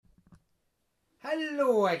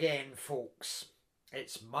Hello again, folks.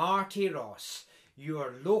 It's Marty Ross,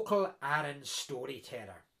 your local Arran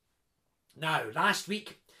storyteller. Now, last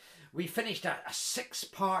week we finished a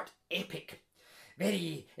six-part epic,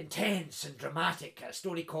 very intense and dramatic, a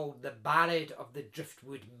story called The Ballad of the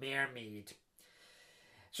Driftwood Mermaid.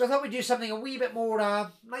 So I thought we'd do something a wee bit more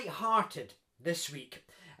light-hearted this week.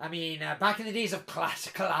 I mean, back in the days of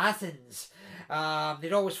classical Athens,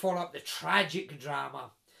 they'd always follow up the tragic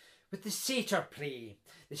drama with the satyr play.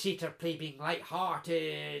 The satyr play being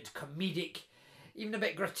light-hearted, comedic, even a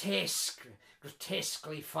bit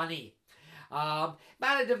grotesquely funny.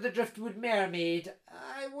 Ballad of the Driftwood Mermaid,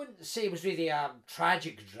 I wouldn't say it was really a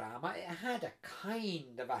tragic drama. It had a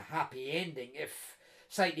kind of a happy ending, if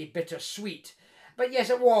slightly bittersweet. But yes,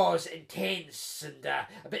 it was intense and a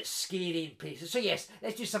bit scary in places. So yes,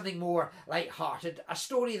 let's do something more light-hearted. A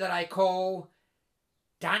story that I call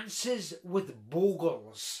Dances with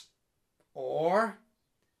Bogles, or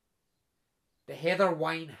The Heather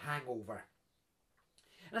Wine Hangover.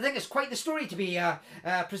 And I think it's quite the story to be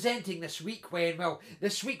presenting this week when, well,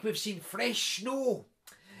 this week we've seen fresh snow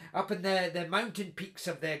up in the mountain peaks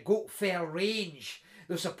of the Goatfell Range,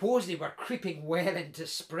 though supposedly we're creeping well into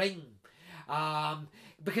spring.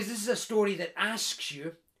 Because this is a story that asks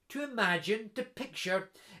you to imagine, to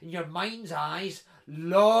picture in your mind's eyes,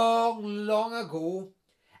 long, long ago,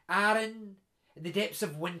 Arran in the depths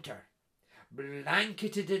of winter,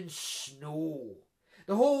 blanketed in snow,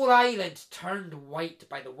 the whole island turned white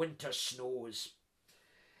by the winter snows.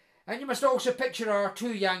 And you must also picture our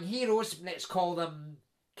two young heroes, let's call them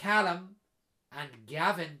Callum and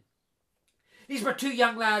Gavin. These were two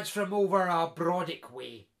young lads from over Brodick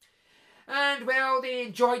way. And, well, they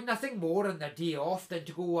enjoyed nothing more on their day off than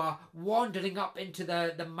to go wandering up into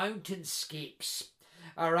the mountainscapes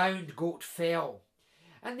around Goatfell.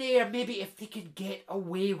 And there, maybe if they could get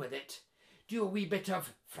away with it, do a wee bit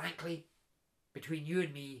of, frankly, between you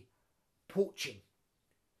and me, poaching.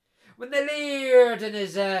 When the laird and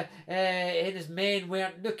his men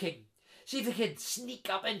weren't looking, see if they could sneak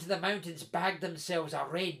up into the mountains, bag themselves a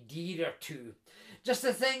red deer or two. Just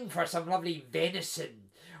the thing for some lovely venison,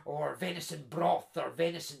 or venison broth, or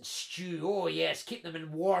venison stew. Oh yes, keep them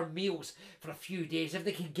in warm meals for a few days if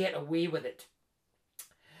they could get away with it.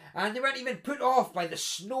 And they weren't even put off by the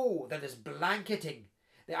snow that is blanketing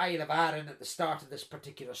the Isle of Arran at the start of this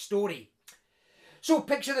particular story. So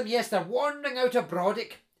picture them, yes, they're wandering out of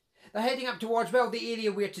Brodick. They're heading up towards, well, the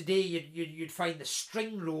area where today you'd find the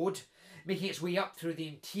String Road, making its way up through the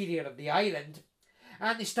interior of the island.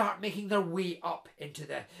 And they start making their way up into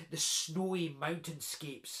the snowy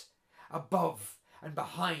mountainscapes above and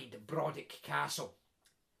behind Brodick Castle.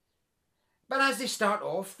 But as they start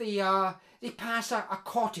off, they pass a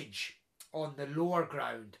cottage on the lower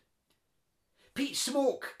ground. Peat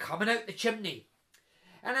smoke coming out the chimney.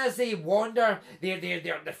 And as they wander,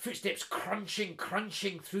 their footsteps crunching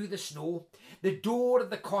through the snow, the door of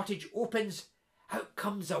the cottage opens. Out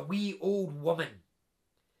comes a wee old woman.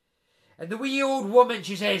 And the wee old woman,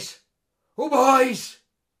 she says, "Oh, boys,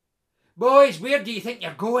 where do you think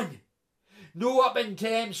you're going? No up into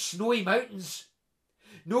them snowy mountains.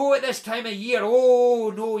 No at this time of year.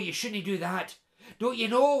 Oh, no, you shouldn't do that. Don't you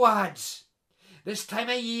know, lads? This time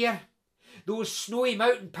of year, those snowy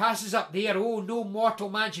mountain passes up there, oh, no mortal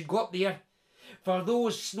man should go up there. For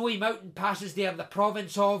those snowy mountain passes, they are the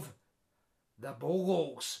province of the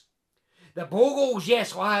Bogles. The Bogles,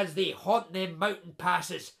 yes, lads, they haunt them mountain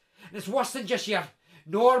passes. And it's worse than just your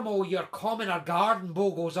common or garden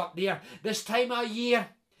Bogles up there. This time of year,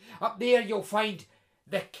 up there you'll find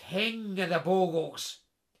the king of the Bogles.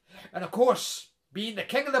 And of course, being the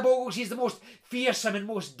king of the Bogles, he's the most fearsome and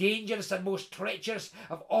most dangerous and most treacherous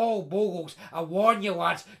of all Bogles. I warn you,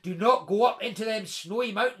 lads, do not go up into them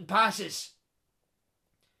snowy mountain passes."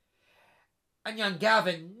 And young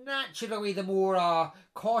Gavin, naturally the more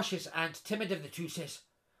cautious and timid of the two, says,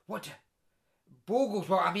 "What? Bogles?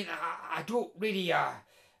 Well, I mean, I don't really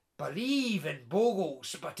believe in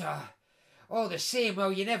Bogles, but all the same,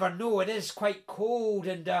 well, you never know. It is quite cold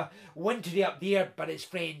and wintry up there." But his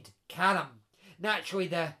friend Callum, naturally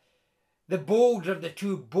the bolder of the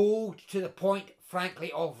two, bold to the point,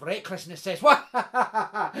 frankly, of recklessness, says, "What?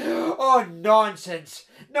 Oh, nonsense.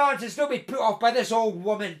 Nonsense. Don't be put off by this old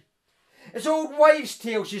woman. It's old wives'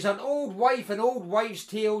 tales. She's an old wife, and old wives'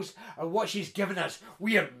 tales are what she's given us.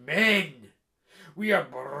 We are men. We are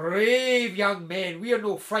brave young men. We are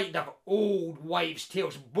no frightened of old wives'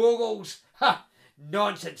 tales. Bogles? Ha!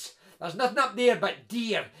 Nonsense. There's nothing up there but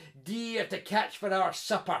deer to catch for our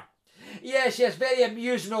supper. Yes, very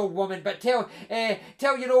amusing old woman, but tell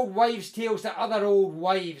your old wives' tales to other old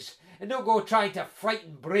wives. and don't go trying to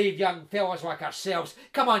frighten brave young fellows like ourselves.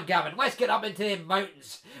 Come on, Gavin, let's get up into them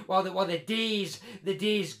mountains while the day's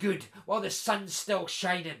good, while the sun's still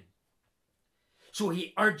shining. So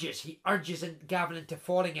he urges Gavin into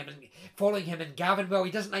following him, and Gavin, well,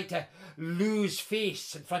 he doesn't like to lose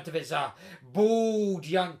face in front of his bold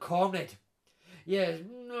young comrade. Yeah,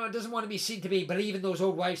 no, it doesn't want to be seen to be believing those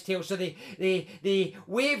old wives' tales. So they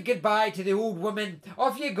wave goodbye to the old woman.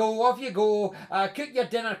 Off you go. Cook your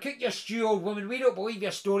dinner, cook your stew, old woman. We don't believe your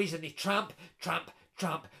stories. And they tramp,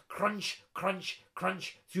 crunch,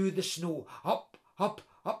 crunch through the snow. Up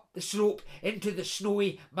the slope into the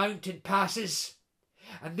snowy mountain passes.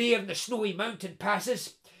 And there in the snowy mountain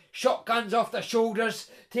passes, shotguns off their shoulders,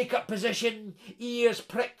 take up position, ears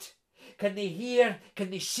pricked. Can they hear,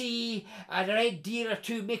 can they see a red deer or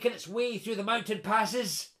two making its way through the mountain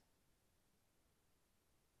passes?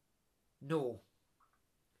 No.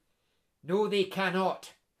 No, they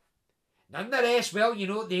cannot. Nonetheless, well,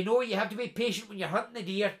 they know you have to be patient when you're hunting the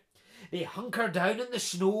deer. They hunker down in the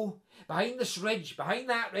snow, behind this ridge, behind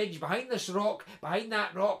that ridge, behind this rock, behind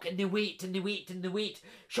that rock, and they wait.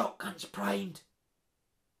 Shotguns primed.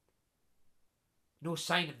 No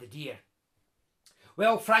sign of the deer.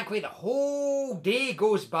 Well, frankly, the whole day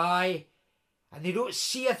goes by and they don't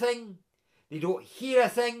see a thing, they don't hear a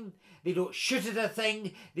thing, they don't shoot at a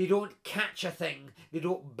thing, they don't catch a thing, they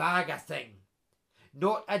don't bag a thing.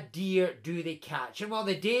 Not a deer do they catch. And while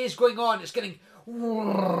the day is going on, it's getting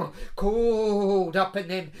cold up in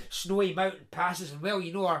them snowy mountain passes. And well,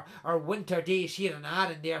 our winter days here in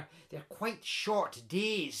Arran, they're quite short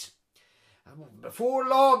days. And before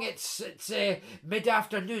long, it's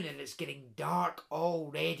mid-afternoon and it's getting dark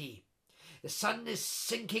already. The sun is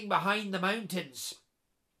sinking behind the mountains.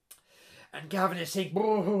 And Gavin is saying,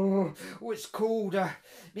 "Oh, it's cold.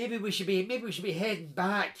 Maybe we should be heading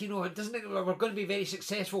back. It doesn't look like we're going to be very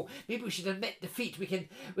successful. Maybe we should admit defeat. We can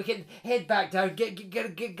head back down,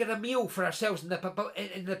 get a meal for ourselves in the pub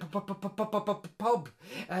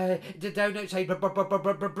down outside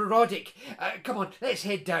Brodick. Come on, let's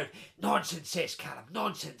head down." "Nonsense," says Callum.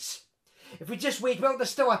 "Nonsense. If we just wait, well, there's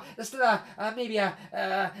still maybe a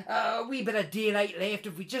wee bit of daylight left.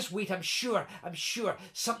 If we just wait, I'm sure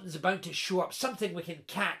something's about to show up. Something we can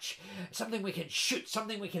catch, something we can shoot,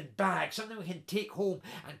 something we can bag, something we can take home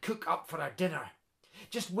and cook up for our dinner.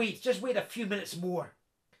 Just wait a few minutes more."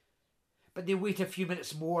 But they wait a few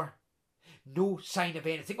minutes more. No sign of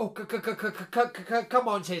anything. "Oh, come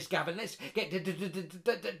on," says Gavin. "Let's get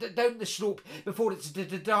down the slope before it's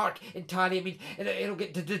dark entirely. I mean, it'll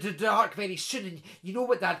get dark very soon." And you know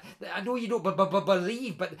what I know you don't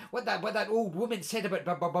believe, but what that old woman said about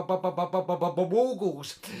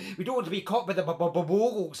bogles. We don't want to be caught by the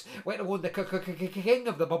bogles. Let alone the king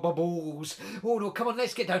of the bogles. Oh no, come on,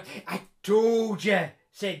 let's get down." "I told you,"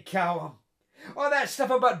 said Callum. "All that stuff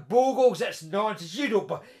about bogles, that's nonsense.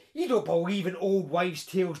 You don't believe in old wives'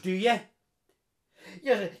 tales, do you?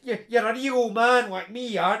 You're a real old man like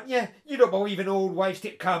me, aren't you? You don't believe in old wives'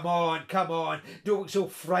 tales. Come on. Don't look so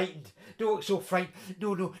frightened. No. I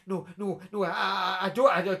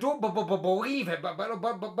don't believe it.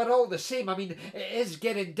 But all the same, I mean, it is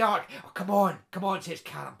getting dark." "Oh, come on," says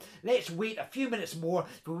Callum. "Let's wait a few minutes more.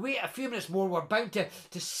 If we wait a few minutes more, we're bound to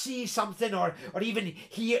see something or even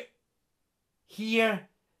hear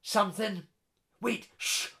something. Wait,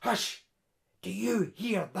 shh, hush. Do you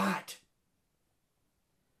hear that?"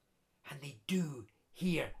 And they do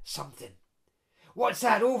hear something. "What's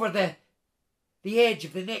that over the edge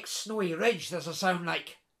of the next snowy ridge? There's a sound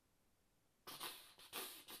like..."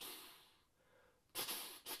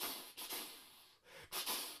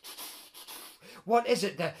 What is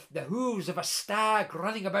it? The hooves of a stag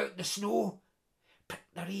running about in the snow?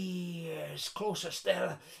 Prick their ears, closer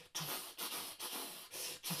still.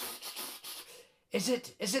 Is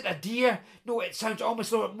it a deer? No, it sounds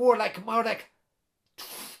almost more like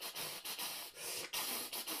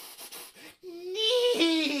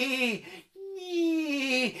nee,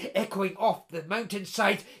 echoing off the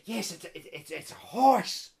mountainside. Yes, it's a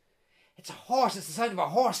horse. It's a horse. It's the sound of a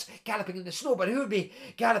horse galloping in the snow. But who would be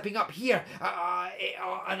galloping up here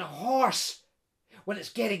on a horse when it's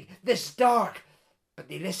getting this dark? But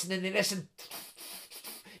they listen and they listen.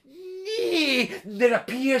 There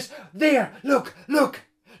appears, there, look,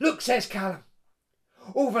 says Callum,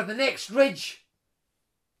 over the next ridge.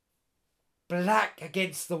 Black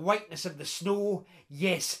against the whiteness of the snow.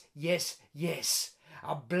 Yes.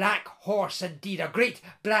 A black horse indeed, a great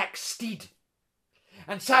black steed.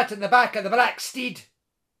 And sat in the back of the black steed.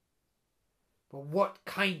 But what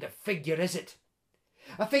kind of figure is it?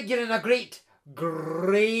 A figure in a great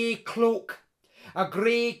grey cloak. A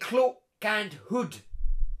grey cloak and hood.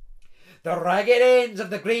 the ragged ends of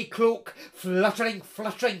the grey cloak fluttering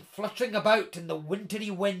about in the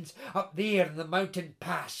wintry winds up there in the mountain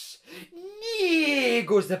pass. Nee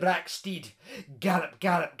goes the black steed. Gallop,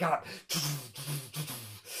 gallop, gallop.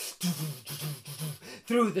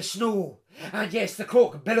 Through the snow. And yes, the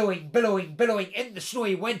cloak billowing in the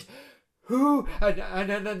snowy wind. Who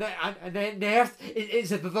and earth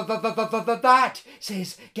is that?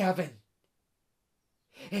 Says Gavin.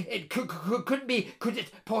 It couldn't be. Could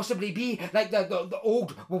it possibly be like the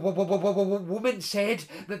old woman said?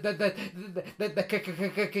 The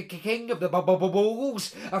king of the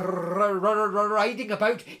Bogles riding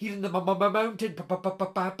about here in the mountain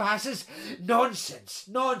passes.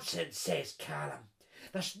 Nonsense, says Callum.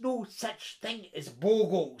 There's no such thing as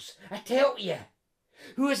Bogles, I tell you.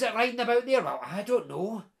 Who is it riding about there? Well, I don't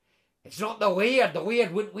know. It's not the Laird. The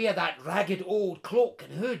Laird wouldn't wear that ragged old cloak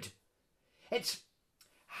and hood.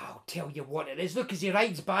 I'll tell you what it is. Look as he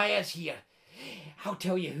rides by us here. I'll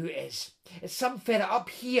tell you who it is. It's some fella up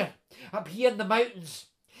here in the mountains.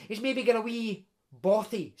 He's maybe got a wee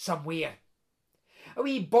bothy somewhere. A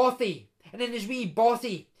wee bothy. And in his wee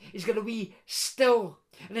bothy, he's got a wee still.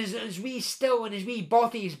 And his wee still and his wee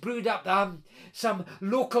bothy is brewed up some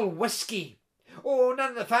local whiskey. Oh,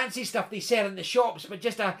 none of the fancy stuff they sell in the shops, but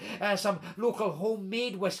just some local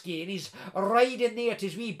homemade whiskey. And he's riding there to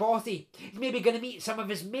his wee bothy. He's maybe going to meet some of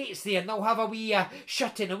his mates there, and they'll have a wee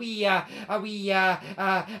shut-in, a wee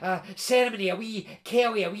ceremony, a wee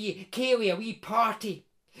kelly, a wee party,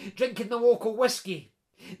 drinking the local whiskey.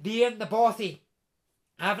 There in the bothy,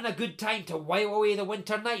 having a good time to while away the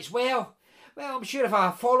winter nights. Well, I'm sure if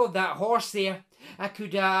I followed that horse there, I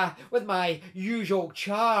could, with my usual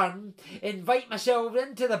charm, invite myself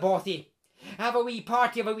into the bothy. Have a wee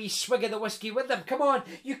party, have a wee swig of the whiskey with them. Come on,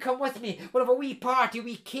 you come with me. We'll have a wee party,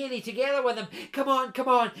 we carry together with them. Come on.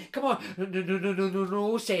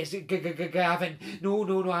 No, says Gavin.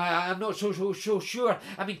 No, I'm not so sure.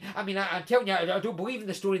 I mean, I'm telling you, I don't believe in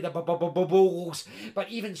the story of the Bogles. But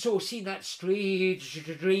even so, seeing that strange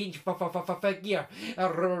figure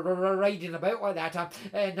riding about like that,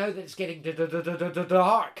 now that it's getting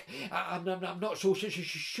dark, I'm not so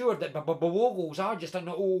sure that Bogles are just an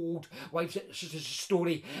old wife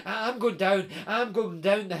story. I'm going down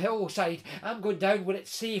the hillside. I'm going down where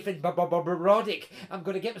it's safe in Brodick. I'm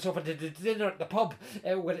going to get myself a dinner at the pub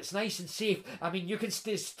where it's nice and safe. I mean, you can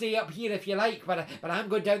stay up here if you like, but I'm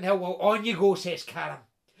going down the hill. Well, on you go, says Callum.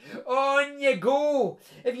 On you go.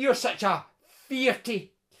 If you're such a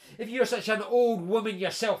fearty, if you're such an old woman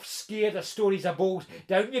yourself, scared of stories of Bogs,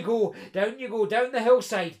 down you go down the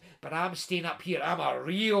hillside. But I'm staying up here. I'm a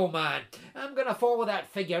real man. I'm going to follow that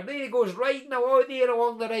figure. There he goes, riding out there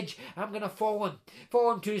along the ridge. I'm going to follow him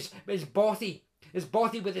to his bothy. His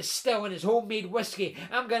bothy with his still and his homemade whiskey.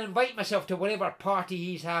 I'm going to invite myself to whatever party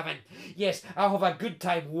he's having. Yes, I'll have a good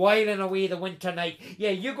time whiling away the winter night.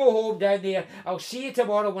 Yeah, you go home down there. I'll see you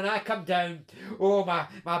tomorrow when I come down. Oh, my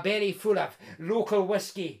belly full of local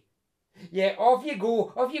whiskey. Yeah, off you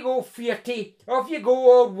go, fearty. Off you go,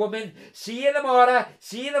 old woman. See you tomorrow.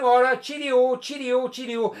 Cheerio.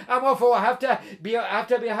 I'm off. I have to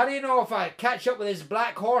be hurrying off. I catch up with his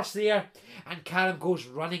black horse there. And Callum goes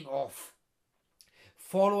running off,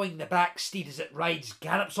 following the black steed as it rides,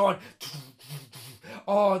 gallops on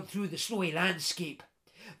through the snowy landscape.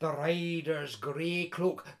 The rider's grey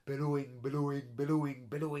cloak billowing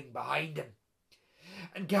behind him.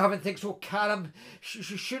 And Gavin thinks, well, Callum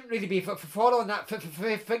shouldn't really be following that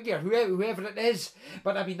figure, whoever it is.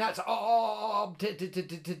 But I mean, that's to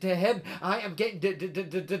him. I am getting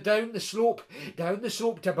down the slope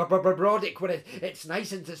to Brodick, where it's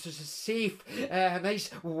nice and it's safe, a nice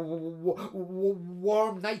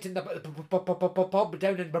warm night in the pub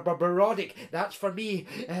down in Brodick. That's for me.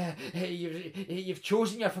 You've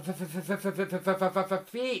chosen your fate,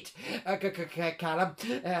 Callum.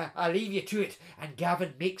 I'll leave you to it. And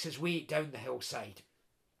Gavin makes his way down the hillside.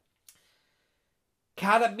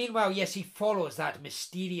 Callum, meanwhile, yes, he follows that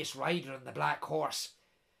mysterious rider on the black horse.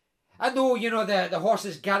 And though, the horse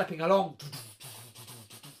is galloping along,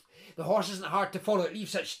 the horse isn't hard to follow. It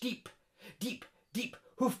leaves such deep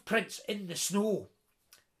hoof prints in the snow.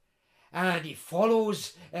 And he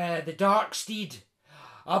follows the dark steed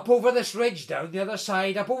up over this ridge, down the other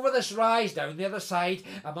side, up over this rise, down the other side,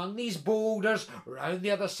 among these boulders, round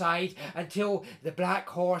the other side, until the black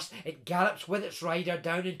horse, it gallops with its rider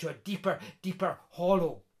down into a deeper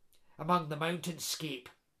hollow among the mountainscape.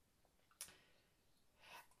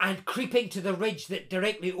 And creeping to the ridge that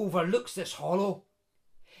directly overlooks this hollow,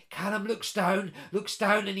 Callum looks down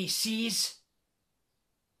and he sees...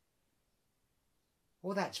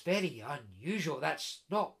 Oh, that's very unusual. That's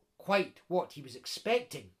not quite what he was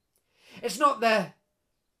expecting. It's not the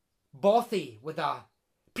bothy with a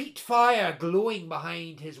peat fire glowing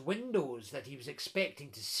behind his windows that he was expecting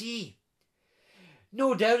to see.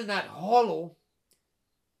 No, down in that hollow,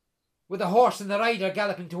 with the horse and the rider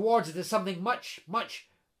galloping towards it, is something much, much,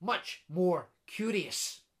 much more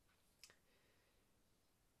curious.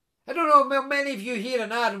 I don't know, many of you here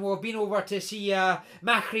in Arran will have been over to see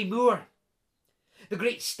Machrie Moor. The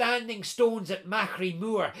great standing stones at Machrie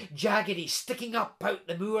Moor, jaggedy, sticking up out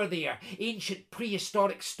the moor there, ancient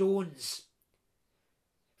prehistoric stones.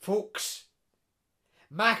 Folks,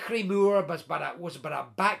 Machrie Moor was but a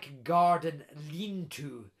back garden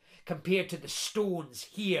lean-to compared to the stones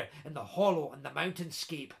here in the hollow and the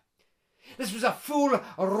mountainscape. This was a full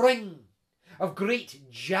ring of great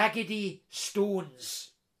jaggedy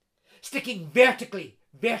stones, sticking vertically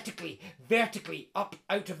up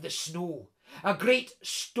out of the snow. A great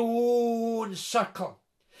stone circle.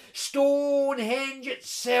 Stonehenge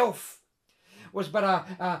itself was but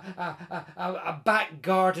a back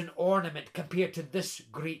garden ornament compared to this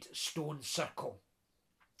great stone circle.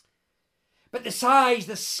 But the size,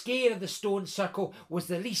 the scale of the stone circle was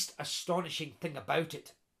the least astonishing thing about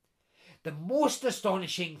it. The most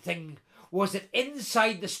astonishing thing was that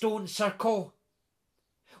inside the stone circle,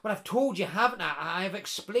 well, I've told you, haven't I? I've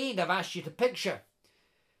explained, I've asked you to picture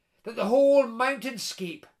that the whole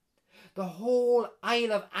mountainscape, the whole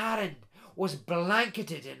Isle of Arran was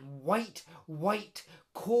blanketed in white,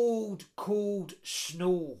 cold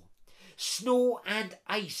snow. Snow and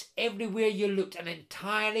ice everywhere you looked, an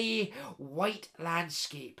entirely white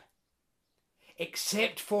landscape.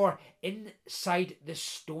 Except for inside the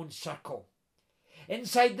stone circle.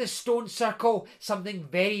 Inside the stone circle, something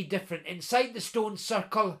very different. Inside the stone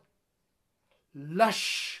circle,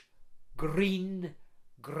 lush green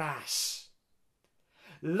grass.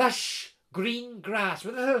 Lush green grass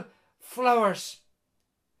with little flowers.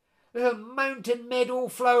 Little mountain meadow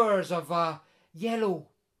flowers of yellow,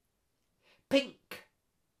 pink,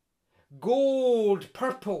 gold,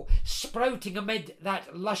 purple, sprouting amid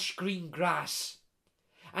that lush green grass.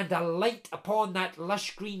 And a light upon that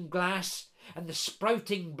lush green grass and the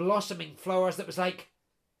sprouting, blossoming flowers that was like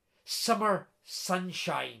summer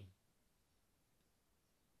sunshine.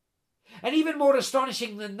 And even more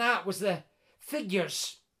astonishing than that was the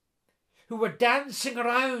figures who were dancing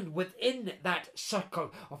around within that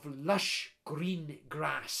circle of lush green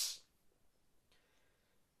grass.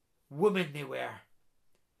 Women they were.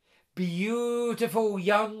 Beautiful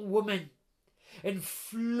young women in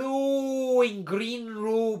flowing green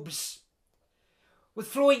robes, with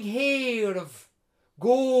flowing hair of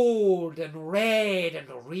gold and red and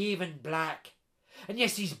raven black. And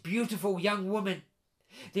yes, these beautiful young women,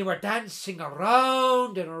 they were dancing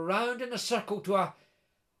around and around in a circle to a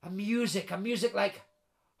music like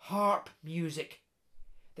harp music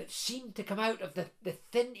that seemed to come out of the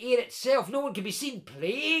thin air itself. No one could be seen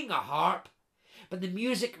playing a harp, but the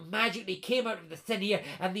music magically came out of the thin air,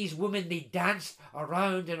 and these women, they danced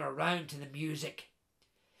around and around to the music.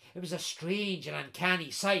 It was a strange and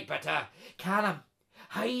uncanny sight, but Callum,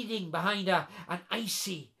 hiding behind an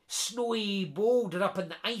icy, snowy boulder up in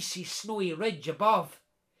the icy, snowy ridge above,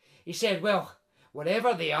 he said, well,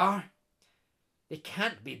 whatever they are, they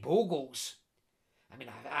can't be bogles. I mean,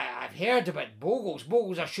 I've heard about bogles.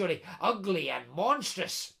 Bogles are surely ugly and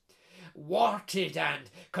monstrous, warted and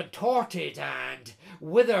contorted and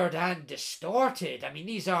withered and distorted. I mean,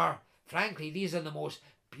 these are the most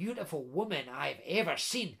beautiful women I've ever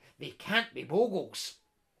seen. They can't be bogles.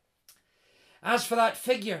 As for that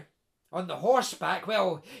figure on the horseback,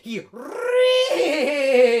 well, he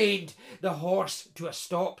reined the horse to a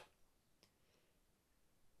stop.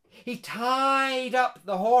 He tied up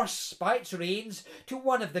the horse by its reins to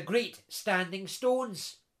one of the great standing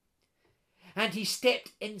stones, and he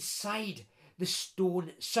stepped inside the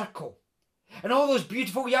stone circle. And all those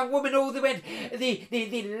beautiful young women,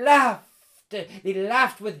 they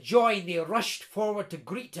laughed with joy, and they rushed forward to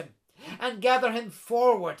greet him and gather him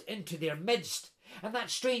forward into their midst. And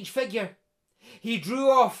that strange figure, he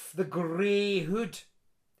drew off the grey hood.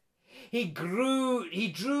 He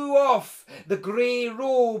drew off the grey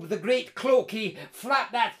robe, the great cloak. He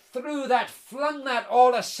flapped that, threw that, flung that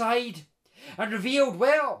all aside, and revealed,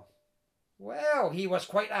 well, he was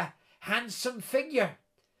quite a handsome figure.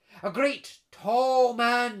 A great tall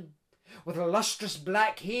man with lustrous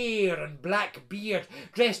black hair and black beard,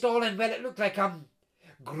 dressed all in, well, it looked like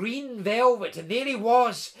green velvet. And there he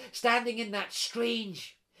was, standing in that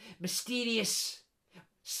strange, mysterious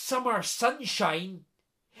summer sunshine,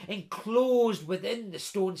 enclosed within the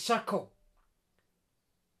stone circle.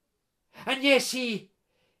 And yes, he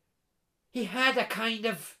had a kind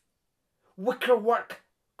of wickerwork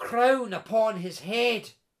crown upon his head.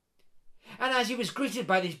 And as he was greeted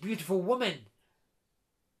by this beautiful woman,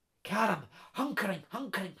 Callum, hunkering,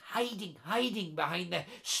 hiding behind the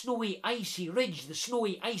snowy, icy ridge, the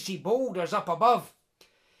snowy, icy boulders up above,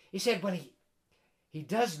 he said, well, he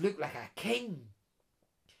does look like a king,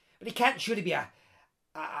 but he can't surely be a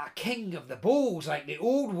king of the bulls like the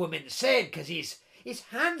old woman said, because he's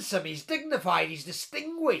handsome, he's dignified, he's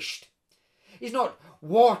distinguished. He's not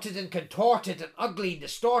warted and contorted and ugly and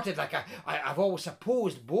distorted like I've always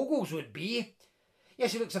supposed Bogles would be.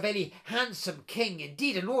 Yes, he looks a very handsome king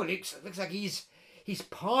indeed. And no, it looks like he's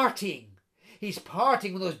partying. He's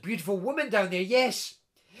partying with those beautiful women down there. Yes,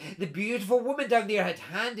 the beautiful woman down there had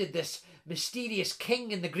handed this mysterious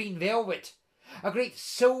king in the green velvet a great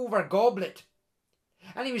silver goblet.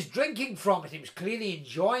 And he was drinking from it. He was clearly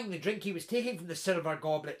enjoying the drink he was taking from the silver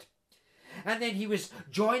goblet. And then he was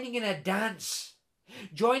joining in a dance.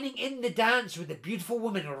 Joining in the dance with the beautiful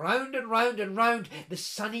woman, round and round and round the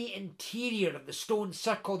sunny interior of the stone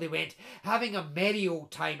circle they went, having a merry old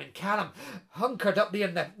time. And Callum, hunkered up there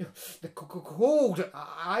in the cold,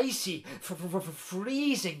 icy,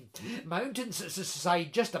 freezing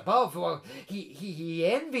mountainside just above, well, he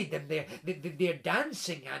envied them, their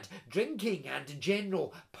dancing and drinking and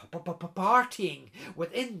general partying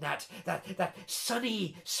within that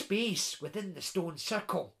sunny space within the stone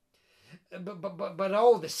circle. But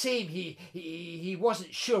all the same, he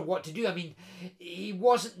wasn't sure what to do. I mean, he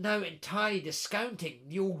wasn't now entirely discounting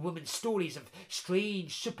the old woman's stories of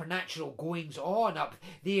strange supernatural goings on up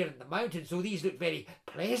there in the mountains, though these looked very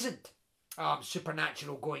pleasant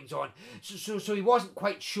supernatural goings on. So he wasn't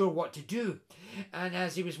quite sure what to do. And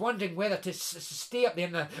as he was wondering whether to stay up there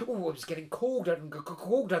in it was getting colder and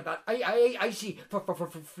colder, that icy,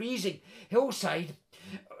 freezing hillside,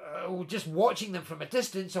 just watching them from a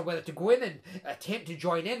distance, or whether to go in and attempt to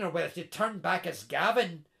join in, or whether to turn back as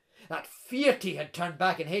Gavin, that Fearty, had turned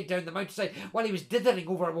back and head down the mountainside. While he was dithering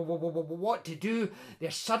over what to do,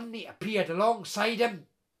 there suddenly appeared alongside him.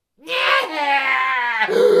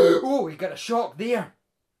 Oh, he got a shock there,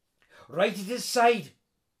 right at his side.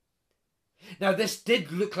 Now this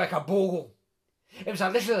did look like a bogle. It was a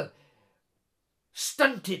little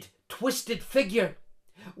stunted, twisted figure,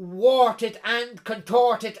 warted and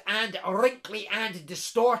contorted and wrinkly and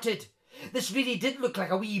distorted. This really did look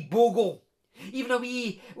like a wee bogle, even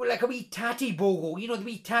like a wee tatty bogle. You know, the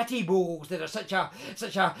wee tatty bogles that are such a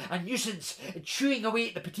nuisance, chewing away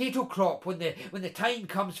at the potato crop when the time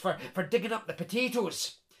comes for digging up the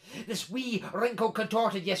potatoes. This wee, wrinkled,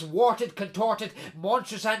 contorted, yes, warted, contorted,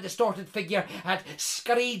 monstrous and distorted figure had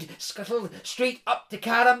scuttled straight up to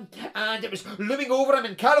Callum, and it was looming over him,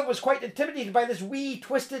 and Callum was quite intimidated by this wee,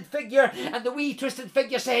 twisted figure, and the wee, twisted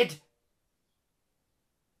figure said,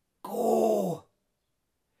 "Go!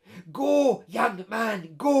 Go, young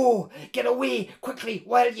man, go! Get away quickly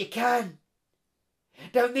while you can!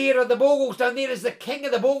 Down there are the Bogles, down there is the king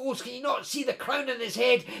of the Bogles. Can you not see the crown on his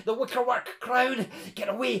head, the wickerwork crown? Get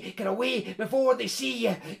away before they see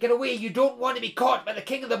you. Get away, you don't want to be caught by the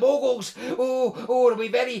king of the Bogles. Oh,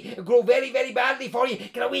 it'll grow very, very badly for you.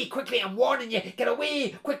 Get away quickly, I'm warning you. Get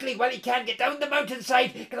away quickly while you can. Get down the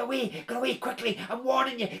mountainside. Get away quickly, I'm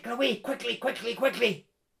warning you. Get away quickly.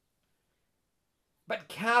 But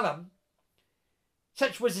Callum,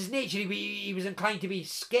 such was his nature, he was inclined to be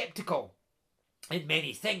sceptical in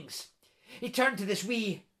many things. He turned to this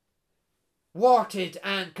wee, warted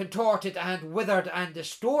and contorted and withered and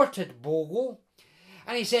distorted bogle,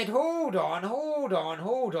 and he said, hold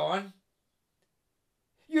on.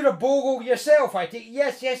 You're a bogle yourself, I take.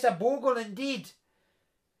 Yes, a bogle indeed.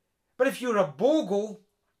 But if you're a bogle,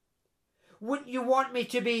 wouldn't you want me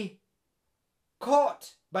to be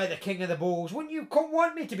caught by the king of the Bogles? Wouldn't you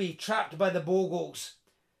want me to be trapped by the Bogles?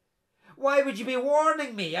 Why would you be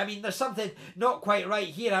warning me? I mean, there's something not quite right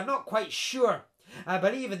here. I'm not quite sure I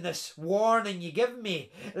believe in this warning you give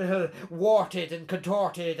me, warted and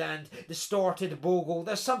contorted and distorted bogle.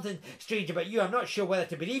 There's something strange about you. I'm not sure whether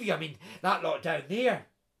to believe you. I mean, that lot down there.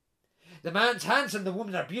 The man's handsome, the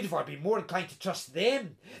women are beautiful. I'd be more inclined to trust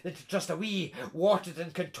them than to trust a wee, warted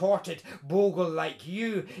and contorted bogle like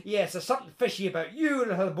you. Yes, there's something fishy about you,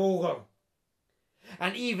 little bogle.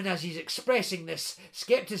 And even as he's expressing this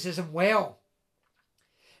scepticism, well,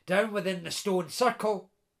 down within the stone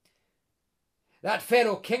circle, that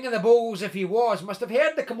fellow king of the Bogles, if he was, must have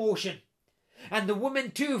heard the commotion. And the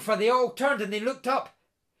women too, for they all turned and they looked up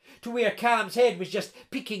to where Callum's head was just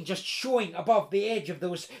peeking, just showing above the edge of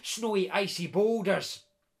those snowy, icy boulders.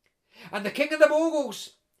 And the king of the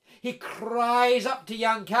Bogles, he cries up to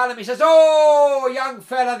young Callum. He says, "Oh, young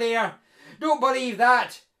fella there, don't believe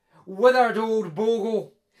that withered old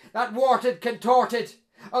bogle, that warted, contorted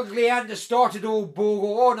Ugly and distorted old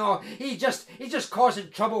Bogle. Oh no, he's just causing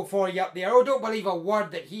trouble for you up there. Oh, don't believe a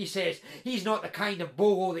word that he says. He's not the kind of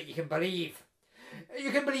Bogle that you can believe.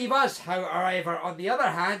 You can believe us, however, on the other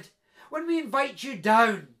hand, when we invite you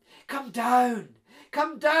down. Come down.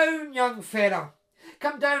 Come down, young fellow.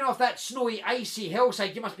 Come down off that snowy, icy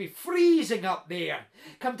hillside. You must be freezing up there.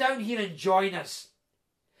 Come down here and join us.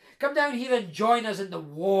 Come down here and join us in the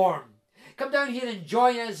warm. Come down here and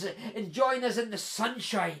join us in the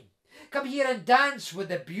sunshine. Come here and dance with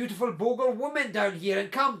the beautiful Bogle woman down here.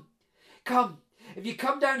 And come. If you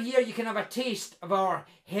come down here, you can have a taste of our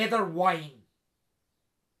heather wine.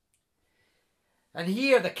 And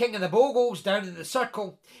here the king of the Bogles, down in the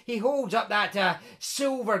circle, he holds up that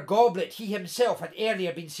silver goblet he himself had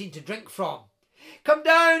earlier been seen to drink from. Come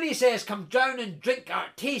down, he says, come down and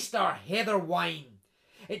taste our heather wine.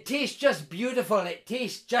 It tastes just beautiful, it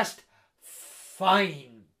tastes just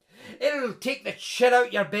fine. It'll take the chill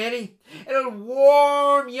out your belly. It'll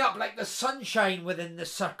warm you up like the sunshine within the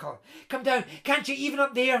circle. Come down, can't you, even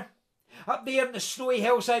up there? Up there on the snowy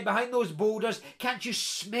hillside behind those boulders, can't you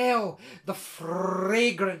smell the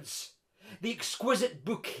fragrance, the exquisite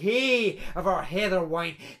bouquet of our heather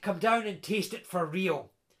wine? Come down and taste it for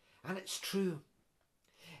real. And it's true.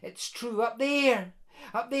 It's true. Up there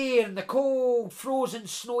in the cold, frozen,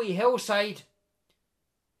 snowy hillside,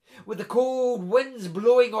 with the cold winds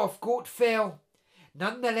blowing off Goat Fell,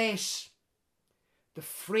 nonetheless, the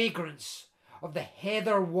fragrance of the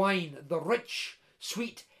heather wine, the rich,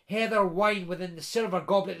 sweet heather wine within the silver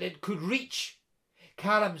goblet, it could reach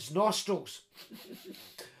Callum's nostrils.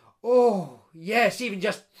 Oh, yes, even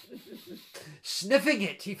just sniffing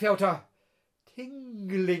it, he felt a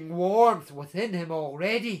tingling warmth within him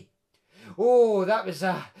already. Oh, that was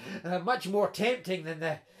much more tempting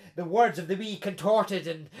than the words of the wee contorted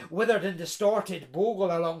and withered and distorted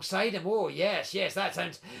Bogle alongside him. Oh, yes, that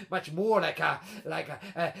sounds much more like a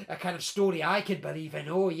kind of story I could believe in.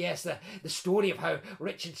 Oh, yes, the story of how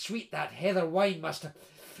rich and sweet that heather wine must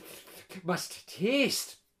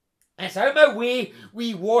taste. Yes, out my way,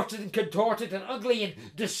 wee warted and contorted and ugly and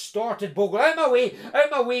distorted Bogle. Out my way,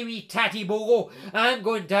 wee tatty Bogle. I'm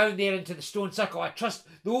going down there into the stone circle. I trust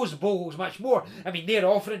those Bogles much more. I mean, they're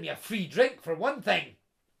offering me a free drink for one thing.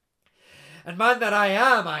 And man that I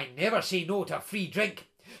am, I never say no to a free drink.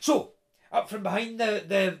 So, up from behind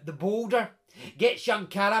the boulder, gets young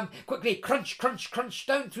Callum, quickly crunch, crunch, crunch,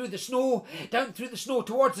 down through the snow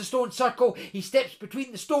towards the stone circle. He steps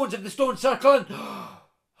between the stones of the stone circle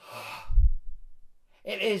and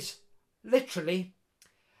it is literally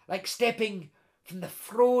like stepping from the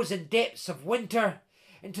frozen depths of winter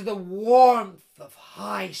into the warmth of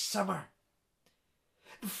high summer.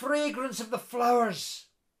 The fragrance of the flowers,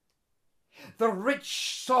 the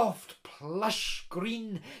rich, soft, plush,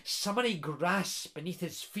 green, summery grass beneath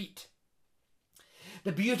his feet.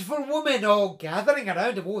 The beautiful women all gathering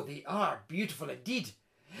around him. Oh, they are beautiful indeed.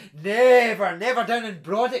 Never down in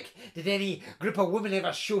Brodick did any group of women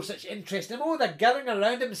ever show such interest in him. Oh, they're gathering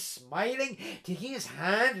around him, smiling, taking his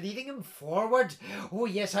hand, leading him forward. Oh,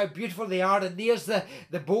 yes, how beautiful they are. And there's the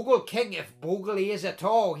Bogle King, if Bogle he is at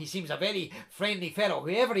all. He seems a very friendly fellow,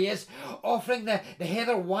 whoever he is, offering the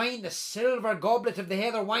heather wine, the silver goblet of the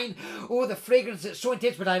heather wine. Oh, the fragrance, it's so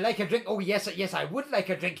intense, but I like a drink. Oh, yes, I would like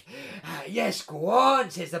a drink. Yes, go on,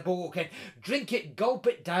 says the Bogle King. Drink it, gulp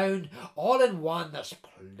it down, all in one. There's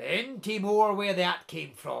plenty more where that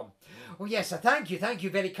came from. Oh yes, thank you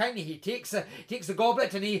very kindly. He takes the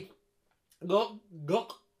goblet and he gulps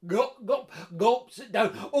it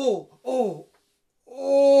down. Oh,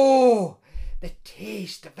 the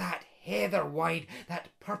taste of that heather wine, that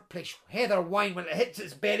purplish heather wine when it hits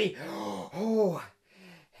its belly. Oh,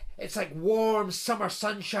 it's like warm summer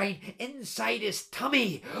sunshine inside his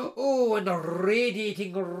tummy. Oh, and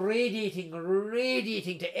radiating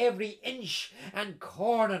to every inch and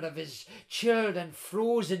corner of his chilled and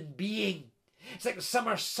frozen being. It's like the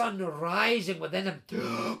summer sun rising within him.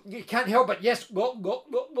 You can't help but, yes,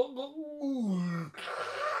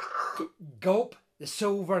 gulp the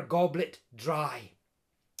silver goblet dry.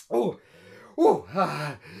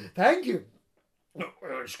 Thank you.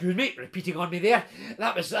 Excuse me, repeating on me there.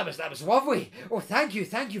 That was lovely. Oh, thank you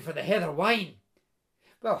for the heather wine.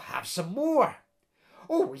 Well, have some more.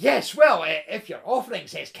 Oh, yes, well, if you're offering,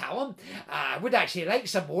 says Callum, I would actually like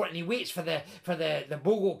some more. And he waits for the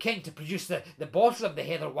Bogle King to produce the bottle of the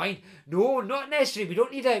heather wine. No, not necessary. We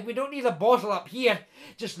don't need a bottle up here.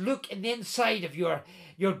 Just look in the inside of your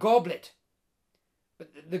goblet.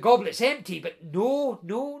 But the goblet's empty. But no,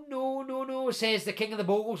 says the King of the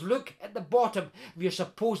Bogles. Look at the bottom of your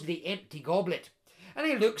supposedly empty goblet. And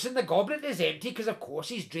he looks and the goblet is empty because of course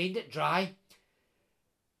he's drained it dry.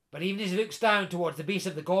 But even as he looks down towards the base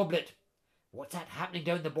of the goblet, what's that happening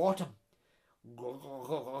down the bottom?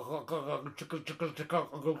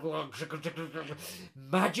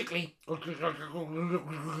 Magically,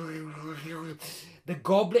 the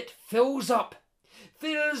goblet fills up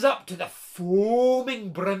to the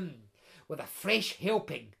foaming brim with a fresh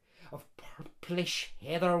helping of purplish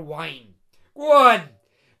heather wine. Go on,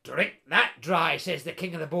 drink that dry, says the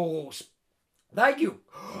King of the Bogles. Thank you.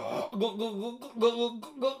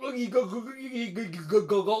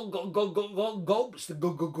 Gulps the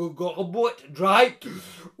goblet dry.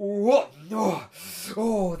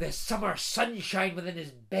 Oh, the summer sunshine within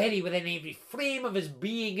his belly, within every frame of his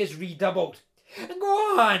being is redoubled. And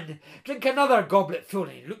go on, drink another goblet full.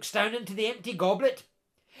 And he looks down into the empty goblet.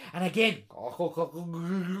 And again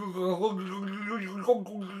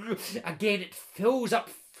it fills up,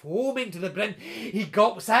 foaming to the brim. He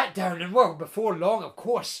gulps that down, and well, before long, of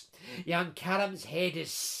course, young Callum's head is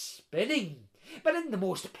spinning, but in the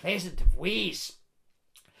most pleasant of ways.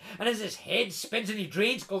 And as his head spins and he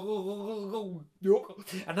drains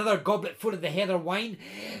another goblet full of the heather wine,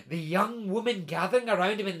 the young women gathering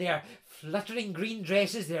around him in their fluttering green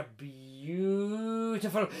dresses, their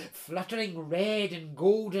beautiful fluttering red and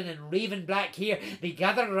golden and raven black hair, they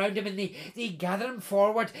gather around him and they gather him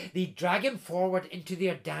forward, they drag him forward into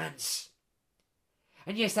their dance.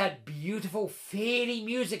 And yes, that beautiful fairy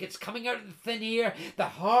music, it's coming out of the thin air. The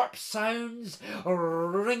harp sounds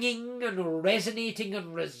ringing and resonating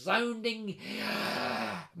and resounding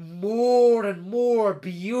more and more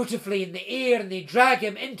beautifully in the air, and they drag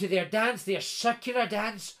him into their dance, their circular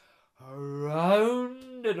dance, around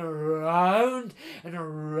and around and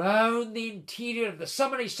around the interior of the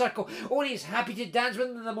summery circle. Oh, and he's happy to dance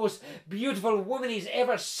with the most beautiful woman he's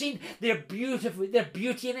ever seen. Their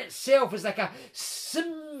beauty in itself is like a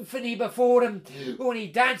symphony before him. Oh, and he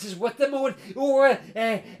dances with them.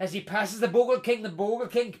 As he passes the Bogle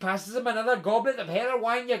King passes him another goblet of heather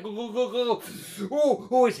wine.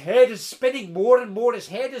 His head is spinning more and more. His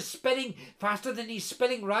head is spinning faster than he's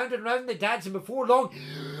spinning round and round the dance, and before long,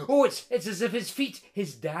 it's as if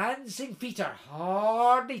his dancing feet are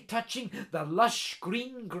hardly touching the lush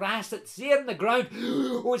green grass that's there in the ground.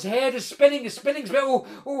 His head is spinning. He's feeling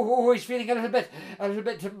a little bit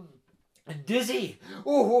dizzy.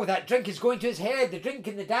 That drink is going to his head. The drink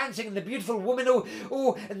and the dancing and the beautiful woman.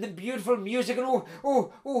 And the beautiful music. And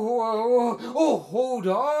hold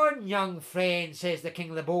on, young friend, says the King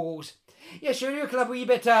of the Bogles. Yes, you're a wee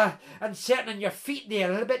bit uncertain on your feet there,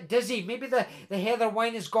 a little bit dizzy. Maybe the heather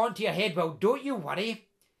wine has gone to your head. Well, don't you worry.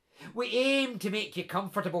 We aim to make you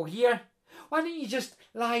comfortable here. Why don't you just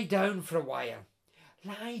lie down for a while?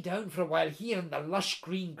 Lie down for a while here in the lush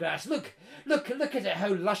green grass. Look at it,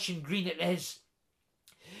 how lush and green it is.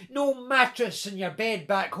 No mattress in your bed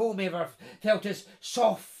back home ever felt as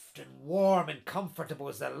soft and warm and comfortable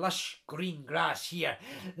as the lush green grass here.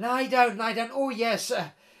 Lie down. Oh, yes,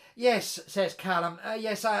 yes, says Callum.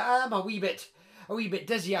 Yes, I am a wee bit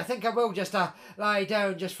dizzy. I think I will just lie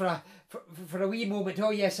down just for a wee moment. Oh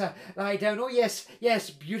yes, lie down. Oh yes,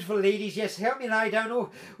 beautiful ladies. Yes, help me lie down.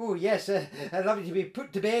 Oh yes, lovely to be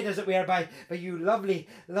put to bed, as it were, by you lovely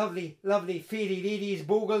fairy ladies,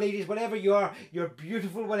 bogle ladies, whatever you are. You're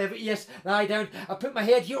beautiful, whatever. Yes, lie down. I'll put my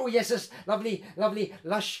head here. Oh yes, this lovely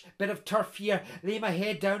lush bit of turf here. Lay my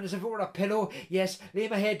head down as if it were a pillow. Yes, lay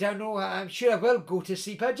my head down. Oh, I'm sure I will go to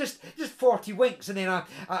sleep. Just 40 winks, and then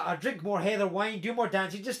I drink more heather wine, do more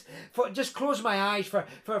dancing. Just close my eyes for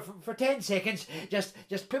 10 seconds. Just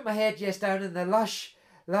put my head down in the lush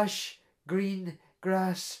green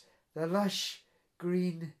grass. The lush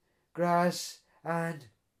green grass, and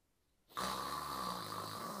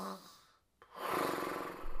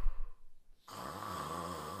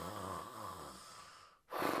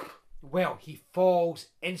well, he falls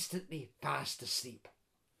instantly fast asleep.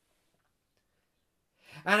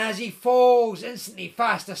 And as he falls instantly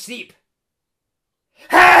fast asleep,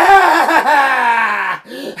 an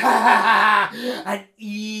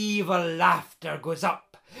evil laughter goes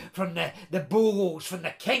up from the Bogles, from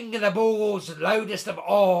the King of the Bogles, loudest of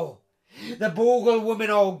all. The Bogle women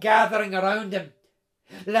all gathering around him,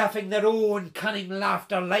 laughing their own cunning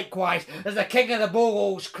laughter likewise, as the King of the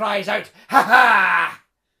Bogles cries out, "Ha ha!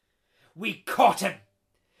 We caught him!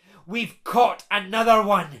 We've caught another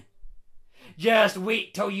one! Just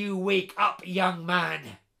wait till you wake up, young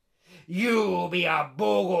man! You'll be a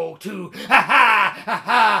Bogle too! Ha ha! Ha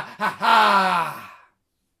ha! Ha ha!"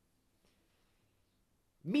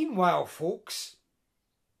 Meanwhile, folks,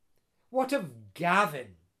 what of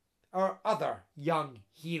Gavin, our other young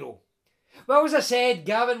hero? Well, as I said,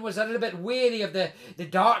 Gavin was a little bit wary of the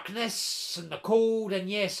darkness and the cold, and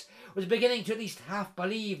yes, was beginning to at least half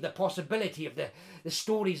believe the possibility of the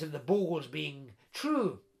stories of the Bogles being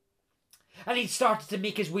true. And he'd started to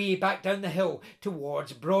make his way back down the hill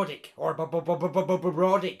towards Brodick, or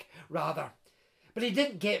Brodick, rather. But he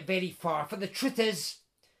didn't get very far, for the truth is,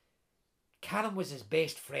 Callum was his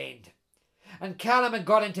best friend. And Callum had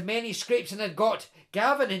got into many scrapes and had got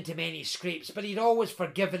Gavin into many scrapes, but he'd always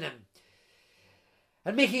forgiven him.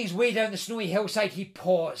 And making his way down the snowy hillside, he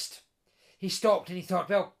paused. He stopped and he thought,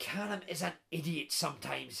 well, Callum is an idiot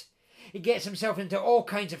sometimes. He gets himself into all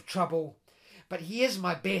kinds of trouble. But he is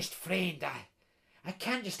my best friend. I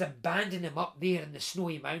can't just abandon him up there in the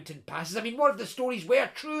snowy mountain passes. I mean, what if the stories were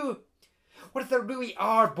true? What if there really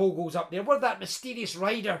are Bogles up there? What if that mysterious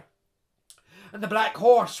rider and the black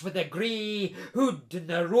horse with the grey hood and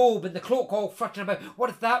the robe and the cloak all fluttering about, what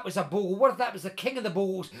if that was a Bogle? What if that was the king of the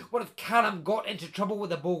Bogles? What if Callum got into trouble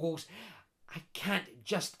with the Bogles? I can't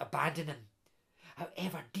just abandon him.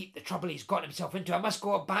 However deep the trouble he's got himself into, I must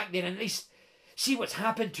go back there and at least see what's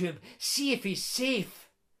happened to him, see if he's safe,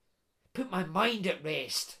 put my mind at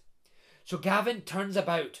rest. So Gavin turns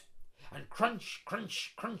about and crunch,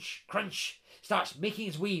 crunch, crunch, crunch, starts making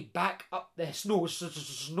his way back up the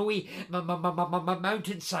snowy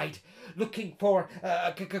mountainside, looking for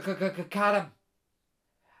Callum.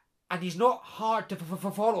 And he's not hard to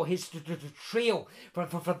follow his trail,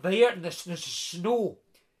 for there in the snow,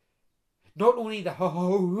 not only the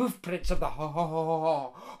hoof prints of the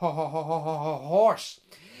horse,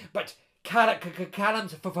 but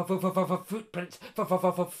Callum's footprints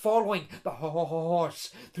following the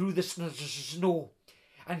horse through the snow.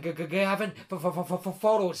 And Gavin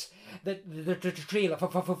follows the trail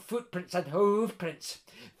of footprints and hoof prints,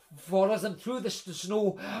 follows them through the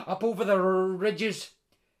snow, up over the ridges,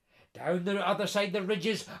 down the other side of the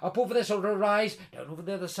ridges, up over this rise, down over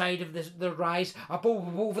the other side of the rise, up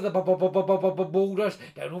over the boulders,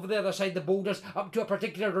 down over the other side of the boulders, up to a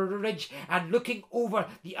particular ridge, and looking over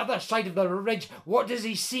the other side of the ridge, what does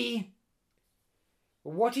he see?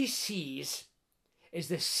 What he sees is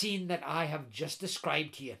the scene that I have just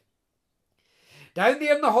described to you. Down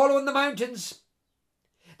there in the hollow in the mountains,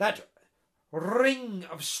 that ring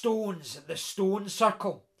of stones, the stone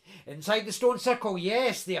circle. Inside the stone circle,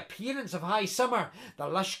 yes, the appearance of high summer, the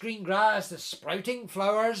lush green grass, the sprouting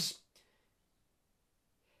flowers.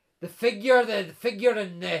 The figure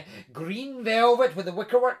in green velvet with the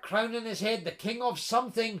wickerwork crown on his head, the king of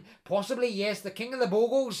something, possibly, yes, the king of the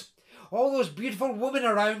Bogles. All those beautiful women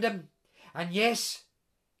around him. And yes,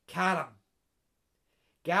 Callum,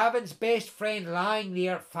 Gavin's best friend, lying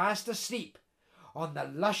there fast asleep on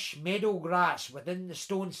the lush meadow grass within the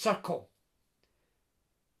stone circle.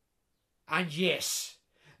 And yes,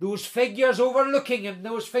 those figures overlooking him,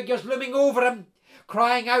 those figures looming over him,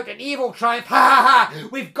 crying out in evil triumph, ha ha ha,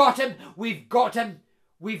 we've got him, we've got him,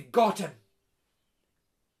 we've got him.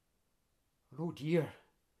 Oh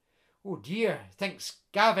dear, thinks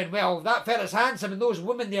Gavin, well, that fella's handsome and those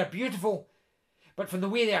women, they're beautiful. But from the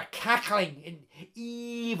way they're cackling in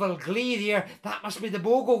evil glee there, that must be the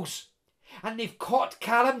Bogles. And they've caught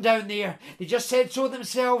Callum down there. They just said so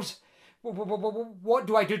themselves. What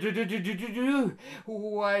do I do? I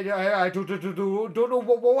don't know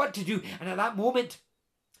what to do. And at that moment,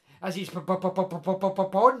 as he's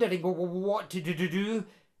pondering what to do,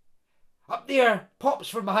 up there pops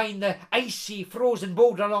from behind the icy frozen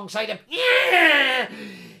boulder alongside him.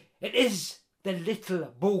 It is the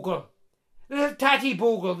little Bogle, the little tatty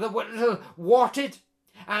Bogle, the little warted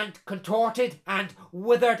and contorted and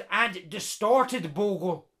withered and distorted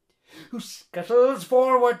Bogle, who scuttles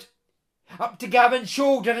forward up to Gavin's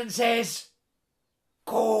shoulder and says,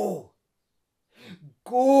 Go!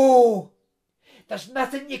 Go! There's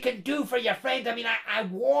nothing you can do for your friend. I mean, I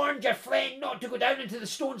warned your friend not to go down into the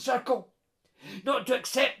stone circle, not to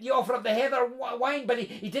accept the offer of the heather wine, but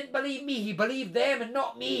he didn't believe me. He believed them and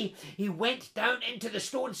not me. He went down into the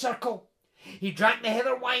stone circle. He drank the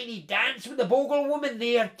heather wine. He danced with the Bogle woman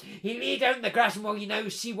there. He lay down in the grass, and well, you now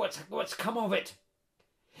see what's come of it.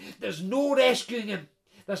 There's no rescuing him.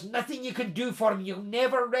 There's nothing you can do for him. You'll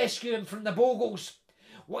never rescue him from the Bogles.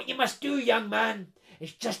 What you must do, young man,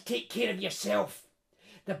 is just take care of yourself.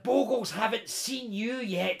 The Bogles haven't seen you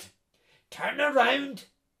yet. Turn around.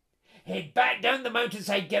 Head back down the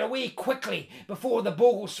mountainside. Get away quickly before the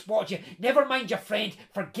Bogles spot you. Never mind your friend.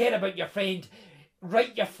 Forget about your friend.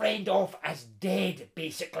 Write your friend off as dead,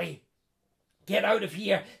 basically. Get out of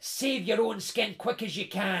here. Save your own skin quick as you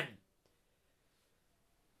can.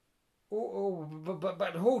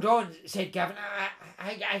 But hold on, said Gavin.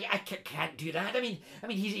 I can't do that. I mean,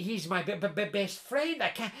 he's my best friend. I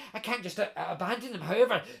can't just abandon him.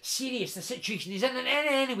 However serious the situation is in. And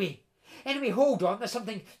anyway, Anyway, hold on, there's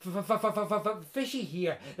something fishy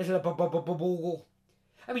here, little bogle.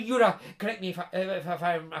 I mean, correct me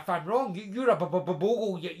if I'm wrong, you're a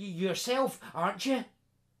bogle yourself, aren't you?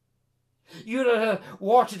 You're a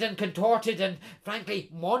warted and contorted and, frankly,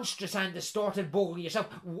 monstrous and distorted bogle yourself.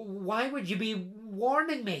 Why would you be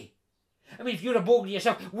warning me? I mean, if you're a bogle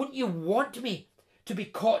yourself, wouldn't you want me to be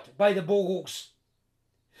caught by the bogles?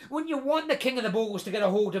 Wouldn't you want the king of the bogles to get a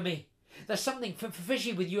hold of me? There's something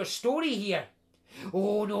fishy with your story here.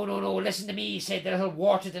 Oh, no, listen to me, said the little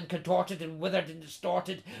warted and contorted and withered and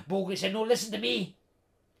distorted bogle. He said, no, listen to me.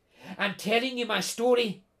 I'm telling you my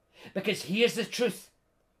story because here's the truth.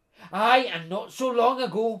 And not so long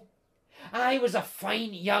ago, I was a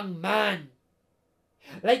fine young man,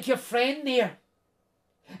 like your friend there.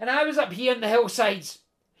 And I was up here in the hillsides,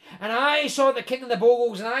 and I saw the king of the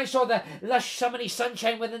bogles, and I saw the lush summery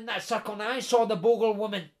sunshine within that circle, and I saw the bogle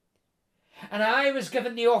woman. And I was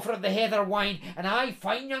given the offer of the heather wine, and I,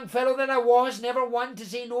 fine young fellow that I was, never one to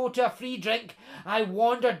say no to a free drink, I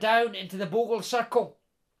wandered down into the bogle circle,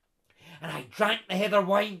 and I drank the heather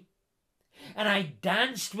wine, and I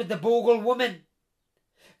danced with the bogle woman.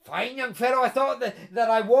 Fine young fellow I thought that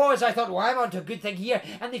I was. I thought, well, I'm onto a good thing here.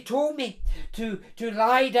 And they told me to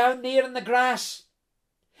lie down there in the grass.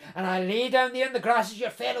 And I lay down there in the grass as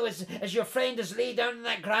your friend has laid down in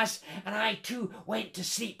that grass, and I too went to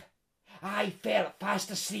sleep. I fell fast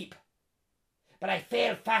asleep. But I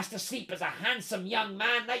fell fast asleep as a handsome young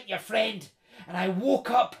man like your friend. And I woke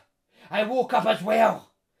up. I woke up as well.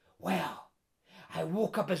 I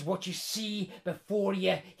woke up as what you see before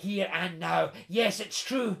you here and now. Yes, it's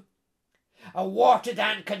true. A warted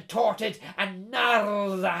and contorted and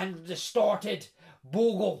gnarled and distorted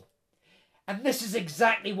bogle. And this is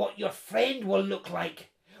exactly what your friend will look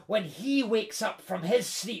like when he wakes up from his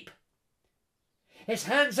sleep. His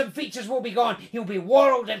handsome features will be gone. He'll be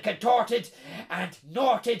whorled and contorted and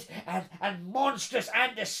knotted and monstrous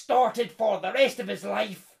and distorted for the rest of his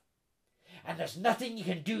life. And there's nothing you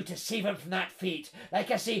can do to save him from that fate. Like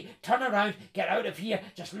I say, turn around, get out of here,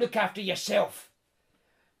 just look after yourself.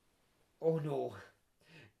 Oh no.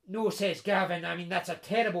 No, says Gavin, I mean, that's a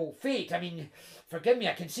terrible fate. I mean, forgive me,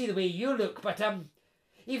 I can see the way you look, but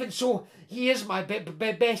even so, he is my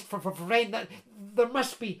best friend. That there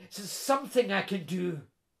must be something I can do.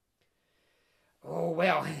 Oh,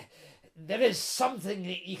 well, there is something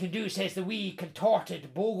that you can do, says the wee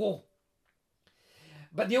contorted bogle.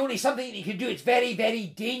 But the only something that you can do, it's very, very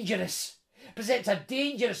dangerous. Presents a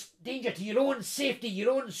danger to your own safety,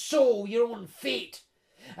 your own soul, your own fate.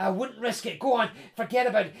 I wouldn't risk it. Go on, forget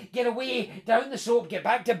about it. Get away, down the slope, get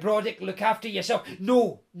back to Brodick, look after yourself.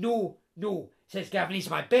 No, says Gavin. He's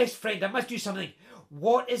my best friend. I must do something.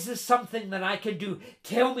 What is the something that I can do?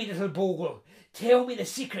 Tell me, little bogle. Tell me the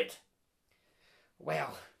secret.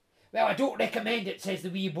 Well, I don't recommend it, says the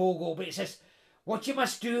wee bogle, but it says, what you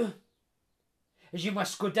must do is you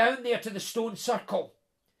must go down there to the stone circle,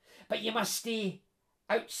 but you must stay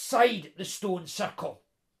outside the stone circle.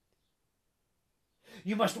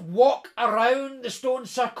 You must walk around the stone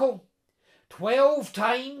circle 12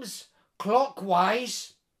 times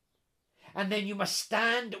clockwise, and then you must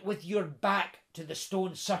stand with your back to the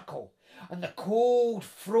stone circle on the cold,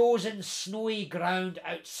 frozen, snowy ground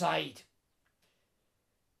outside.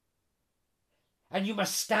 And you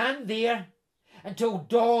must stand there until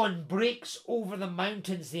dawn breaks over the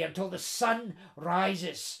mountains there, until the sun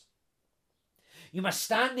rises. You must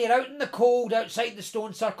stand there out in the cold outside the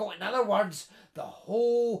stone circle, in other words, the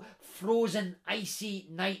whole frozen, icy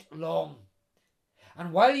night long.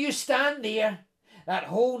 And while you stand there, that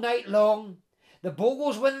whole night long, the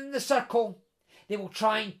bogles within the circle, they will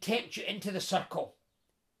try and tempt you into the circle.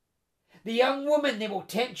 The young woman, they will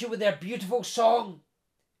tempt you with their beautiful song.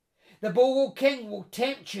 The bogle king will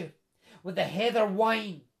tempt you with the heather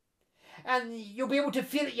wine, and you'll be able to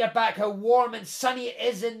feel at your back how warm and sunny it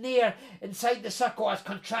is in there inside the circle as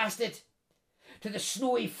contrasted to the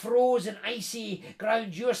snowy, frozen, icy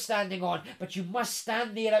ground you're standing on. But you must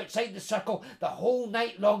stand there outside the circle the whole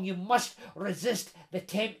night long. You must resist the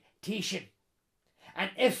temptation.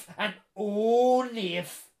 And if, and only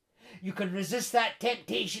if, you can resist that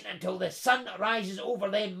temptation until the sun rises over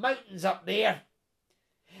them mountains up there,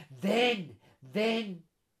 then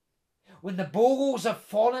when the bogles have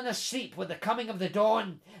fallen asleep with the coming of the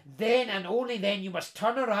dawn, then and only then you must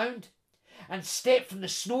turn around and step from the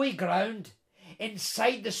snowy ground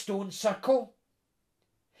inside the stone circle.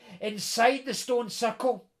 Inside the stone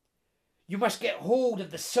circle, you must get hold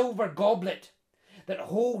of the silver goblet that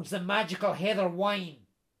holds the magical heather wine.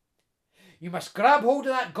 You must grab hold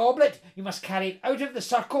of that goblet, you must carry it out of the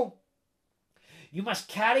circle. You must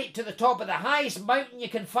carry it to the top of the highest mountain you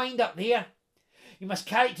can find up there. You must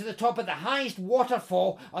carry it to the top of the highest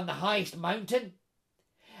waterfall on the highest mountain.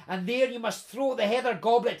 And there you must throw the heather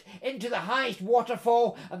goblet into the highest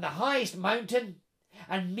waterfall on the highest mountain.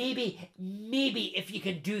 And maybe if you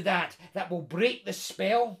can do that, that will break the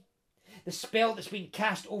spell that's been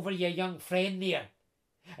cast over your young friend there.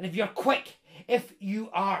 And if you are quick,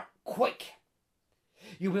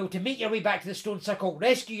 you'll be able to make your way back to the stone circle,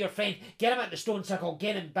 rescue your friend, get him at the stone circle,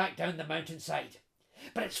 get him back down the mountainside.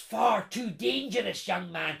 But it's far too dangerous,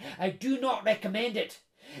 young man. I do not recommend it.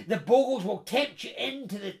 The Bogles will tempt you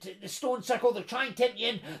into the stone circle. They'll try and tempt you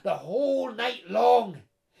in the whole night long.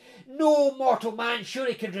 No mortal man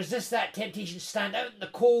surely could resist that temptation. Stand out in the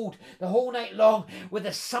cold the whole night long with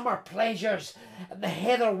the summer pleasures and the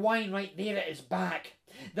heather wine right there at his back.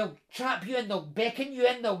 They'll trap you in, they'll beckon you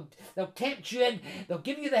in, they'll tempt you in, they'll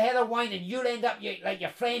give you the heather wine, and you'll end up like your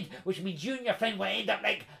friend, which means you and your friend will end up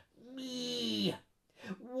like me.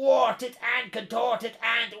 Warted and contorted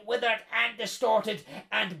and withered and distorted,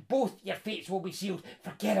 and both your fates will be sealed.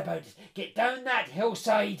 Forget about it. Get down that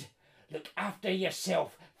hillside. Look after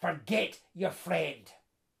yourself. Forget your friend.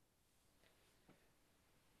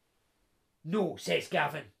 No, says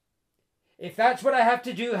Gavin. If that's what I have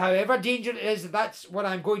to do, however dangerous it is, that's what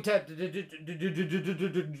I'm going to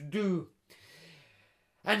do.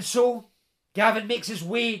 And so Gavin makes his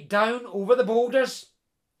way down over the boulders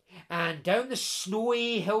and down the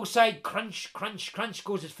snowy hillside. Crunch, crunch, crunch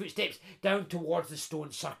goes his footsteps down towards the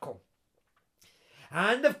stone circle.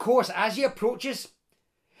 And of course, as he approaches,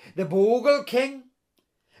 the Bogle King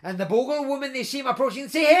and the Bogle woman, they see him approaching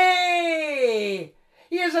and say, "Hey!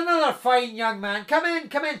 Here's another fine young man. Come in,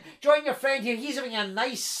 join your friend here. He's having a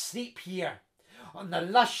nice sleep here on the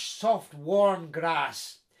lush, soft, warm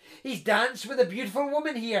grass. He's danced with a beautiful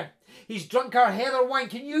woman here. He's drunk our heather wine.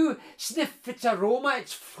 Can you sniff its aroma,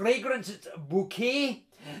 its fragrance, its bouquet?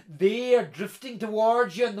 There, drifting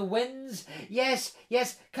towards you on the winds. Yes,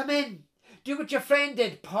 come in. Do what your friend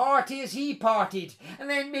did. Party as he partied. And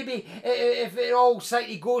then maybe, if it all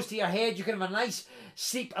slightly goes to your head, you can have a nice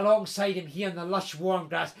sleep alongside him here in the lush warm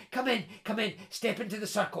grass. Come in. Step into the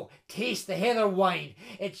circle. Taste the heather wine.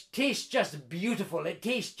 It tastes just beautiful. It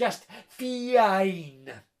tastes just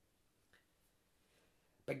fine."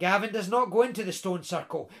 But Gavin does not go into the stone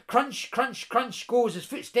circle. Crunch, crunch, crunch goes his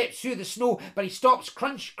footsteps through the snow, but he stops.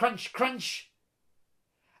 Crunch, crunch, crunch.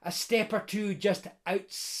 A step or two just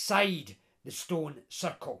outside the stone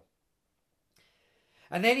circle.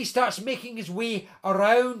 And then he starts making his way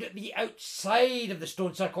around the outside of the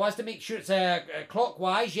stone circle. Has to make sure it's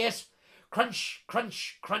clockwise, yes. Crunch,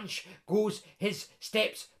 crunch, crunch goes his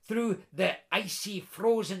steps through the icy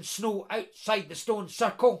frozen snow outside the stone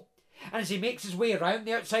circle. And as he makes his way around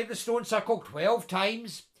the outside of the stone circle 12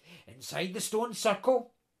 times, inside the stone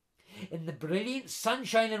circle, in the brilliant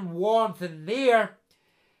sunshine and warmth in there,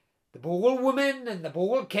 the Bogle woman and the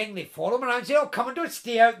Bogle King, they follow him around and say, "Oh, come on, don't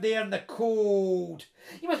stay out there in the cold.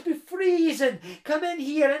 You must be freezing. Come in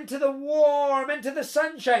here into the warm, into the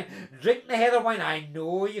sunshine. Drink the heather wine. I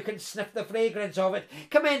know you can sniff the fragrance of it.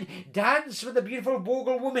 Come in, dance with the beautiful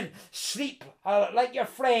Bogle woman. Sleep like your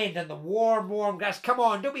friend in the warm, warm grass. Come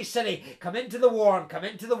on, don't be silly. Come into the warm, come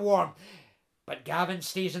into the warm." But Gavin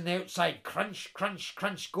stays on the outside. Crunch, crunch,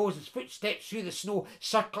 crunch goes his footsteps through the snow,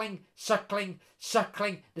 circling, circling,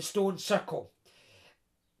 circling the stone circle.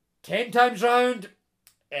 10 times round,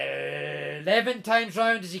 11 times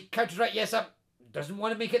round as he counted right. Yes, up. Doesn't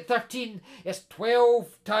want to make it 13. Yes,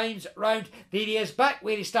 12 times round. There he is, back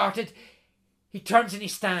where he started. He turns and he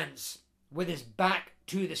stands with his back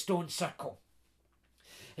to the stone circle.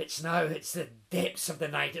 It's the depths of the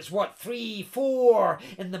night. It's 3, 4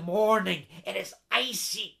 in the morning. It is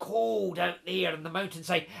icy cold out there on the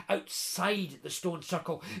mountainside outside the stone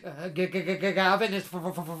circle. Gavin is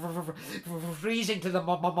freezing to the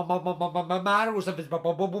marrows of his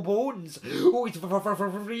bones. Oh, he's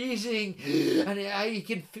freezing. And he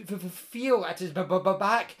can feel at his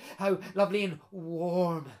back how lovely and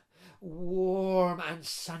warm and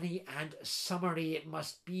sunny and summery it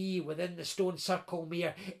must be within the stone circle,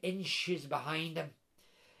 mere inches behind him.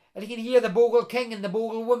 And he can hear the Bogle King and the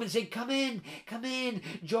Bogle woman saying, come in,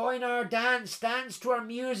 join our dance, dance to our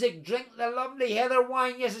music, drink the lovely heather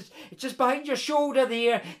wine. Yes, it's just behind your shoulder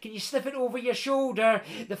there. Can you sniff it over your shoulder?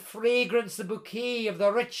 The fragrance, the bouquet of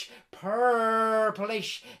the rich,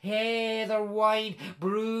 purplish heather wine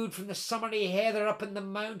brewed from the summery heather up in the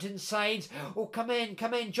mountainsides. Oh, come in,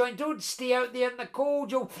 join. Don't stay out there in the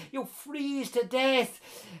cold. You'll freeze to death.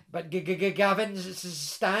 But Gavin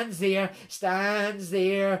stands there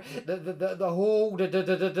there the whole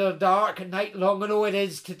the dark night long. And oh, it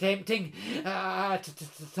is tempting.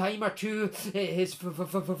 Time or two, his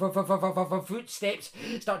footsteps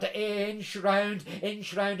start to inch round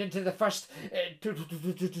into the first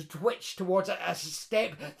twitch towards a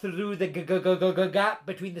step through the gap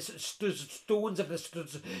between the stones of the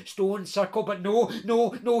stone circle. But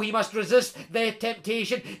no, he must resist the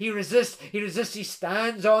temptation. He resists, he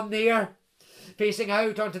stands on there, facing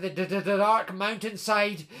out onto the dark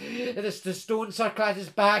mountainside. The stone circle at his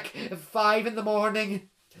back. 5 in the morning.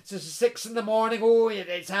 It's 6 in the morning. Oh,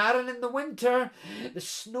 it's Arran in the winter. The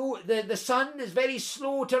sun is very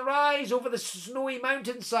slow to rise over the snowy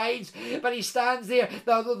mountainsides, but he stands there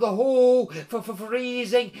the whole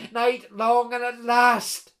freezing night long, and at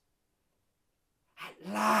last,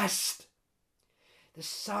 the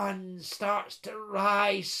sun starts to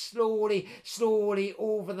rise slowly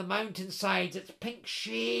over the mountainsides, its pink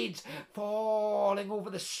shades falling over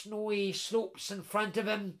the snowy slopes in front of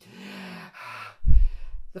him.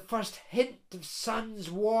 The first hint of sun's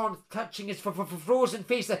warmth touching his frozen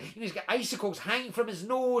face. He's got icicles hanging from his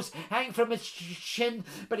nose, hanging from his chin,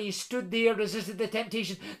 but he stood there, resisted the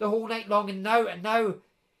temptation the whole night long, and now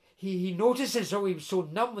he notices, he was so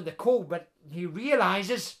numb with the cold, but he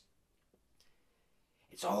realises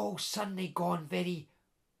it's all suddenly gone very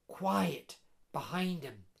quiet behind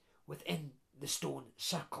him within the stone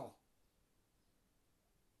circle.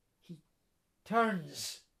 He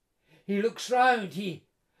turns, he looks round, he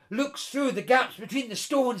looks through the gaps between the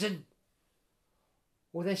stones, and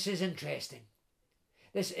this is interesting.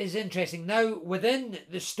 This is interesting. Now within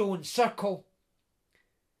the stone circle,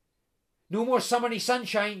 no more summery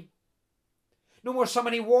sunshine, no more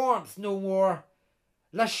summery warmth, no more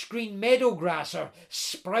lush green meadow grass or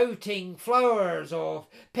sprouting flowers of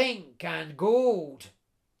pink and gold.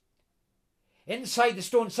 Inside the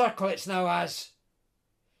stone circle it's now as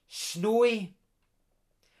snowy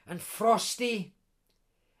and frosty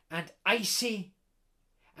and icy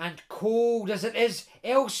and cold as it is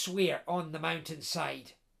elsewhere on the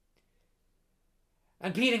mountainside.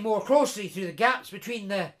 And peering more closely through the gaps between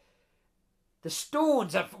the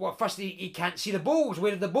stones, firstly he can't see the boughs.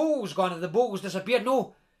 Where have the boughs gone? Have the boughs disappeared?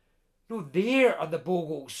 No, there are the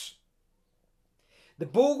boughs. The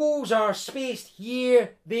boughs are spaced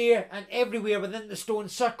here, there and everywhere within the stone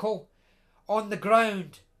circle on the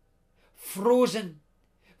ground, frozen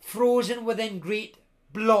within great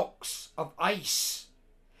blocks of ice,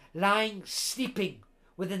 lying sleeping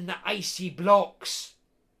within the icy blocks.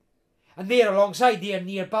 And there alongside, there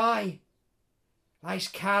nearby, lies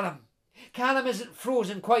Callum. Callum isn't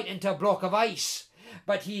frozen quite into a block of ice,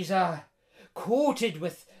 but he's coated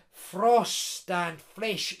with frost and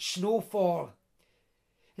fresh snowfall.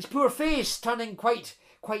 His poor face turning quite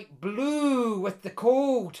blue with the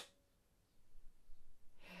cold.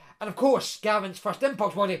 And of course, Gavin's first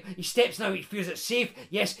impulse, he steps now, he feels it's safe.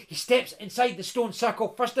 Yes, he steps inside the stone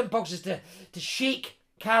circle. First impulse is to shake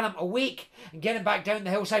Callum awake and get him back down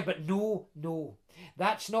the hillside. But no.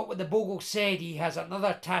 That's not what the bogle said. He has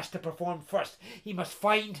another task to perform first. He must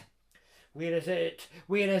find... Where is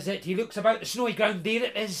it? He looks about the snowy ground. There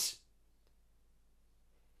it is.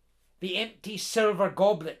 The empty silver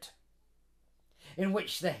goblet in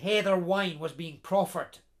which the heather wine was being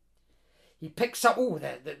proffered. He picks up,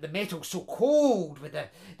 the metal's so cold with the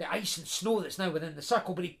ice and snow that's now within the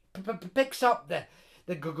circle, but he picks up the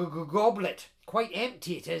goblet. Quite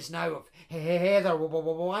empty it is now of heather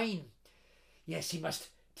wine. Yes, he must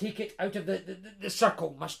take it out of the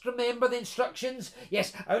circle. Must remember the instructions.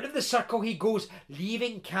 Yes, out of the circle he goes,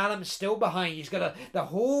 leaving Callum still behind. He's got the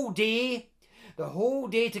whole day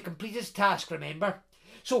to complete his task, remember.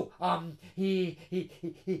 So, he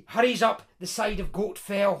hurries up the side of Goat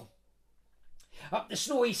Fell. Up the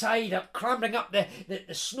snowy side, clambering up the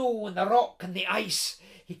snow and the rock and the ice.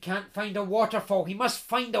 He can't find a waterfall. He must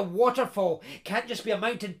find a waterfall. Can't just be a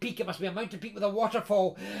mountain peak. It must be a mountain peak with a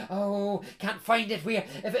waterfall. Oh, can't find it. Where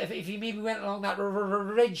if he maybe went along that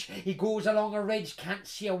ridge, he goes along a ridge. Can't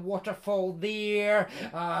see a waterfall there.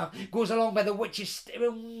 Goes along by the witch's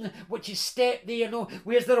step there. No,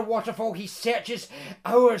 where's there a waterfall? He searches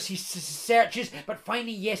hours. He searches, but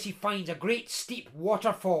finally, yes, he finds a great steep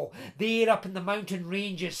waterfall there up in the mountain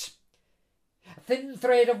ranges. A thin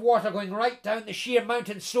thread of water going right down the sheer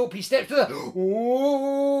mountain slope. He steps to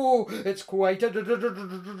it's quite a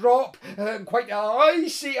drop, quite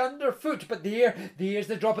icy underfoot. But there's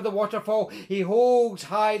the drop of the waterfall. He holds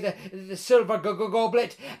high the silver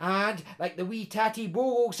goblet, and like the wee tatty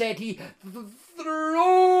bogle said, he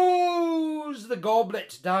throws the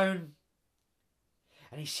goblet down.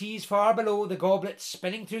 And he sees far below the goblet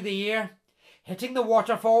spinning through the air. hitting the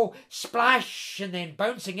waterfall, splash, and then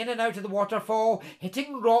bouncing in and out of the waterfall,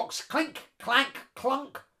 hitting rocks, clink, clank,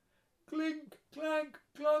 clunk, clink, clank,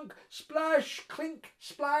 clunk, splash, clink,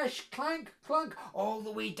 splash, clank, clunk, all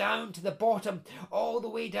the way down to the bottom, all the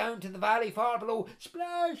way down to the valley far below,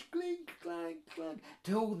 splash, clink, clank, clunk,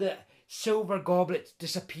 till the silver goblet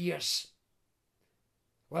disappears.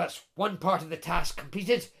 Well, that's one part of the task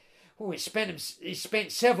completed. Oh, he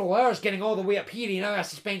spent several hours getting all the way up here. He now has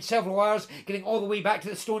to spend several hours getting all the way back to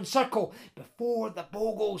the stone circle before the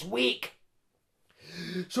Bogles wake.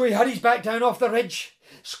 So he hurries back down off the ridge,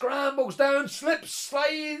 scrambles down, slips,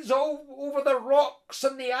 slides all over the rocks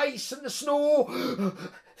and the ice and the snow,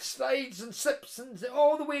 slides and slips and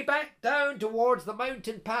all the way back down towards the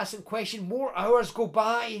mountain pass in question. More hours go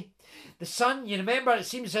by. The sun, you remember, it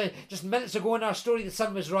seems just minutes ago in our story the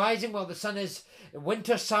sun was rising. Well, the sun is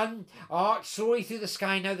winter sun, arced slowly through the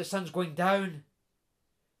sky. Now the sun's going down,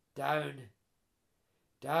 down,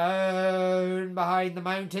 down behind the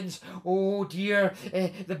mountains. Oh dear,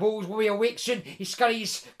 the Bogles will be awake soon. He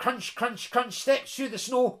scurries, crunch, crunch, crunch, steps through the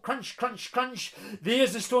snow, crunch, crunch, crunch.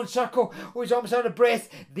 There's the stone circle. Oh, he's almost out of breath.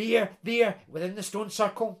 There, within the stone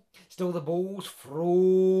circle, still the Bogles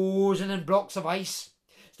frozen in blocks of ice.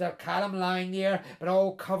 Still Callum lying there, but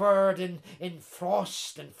all covered in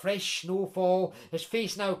frost and fresh snowfall, his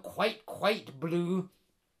face now quite blue.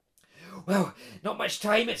 Well, not much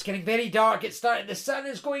time, it's getting very dark, it's starting, the sun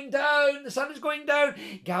is going down.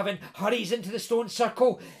 Gavin hurries into the stone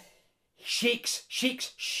circle, shakes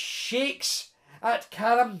at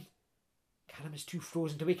Callum. Callum is too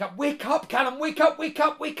frozen to wake up. Wake up, Callum, wake up.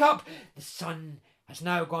 The sun has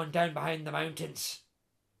now gone down behind the mountains.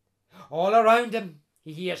 All around him,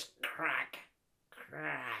 he hears crack,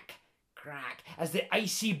 crack, crack, as the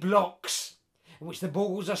icy blocks in which the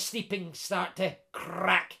Bogles are sleeping start to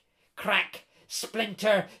crack, crack,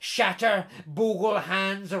 splinter, shatter. Bogle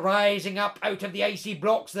hands rising up out of the icy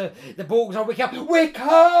blocks. The Bogles are waking up. Wake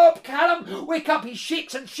up, Callum, wake up. He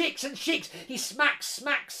shakes and shakes and shakes. He smacks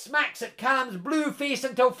at Callum's blue face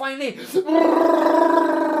until finally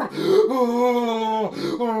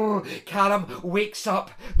Callum wakes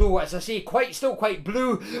up, though, as I say, still quite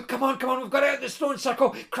blue. Come on, we've got out of the stone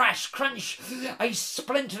circle. Crash, crunch, ice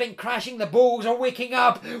splintering, crashing. The Bogles are waking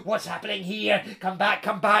up. What's happening here? Come back.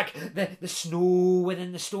 The snow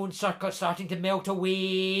within the stone circle starting to melt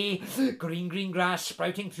away. Green grass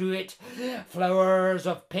sprouting through it. Flowers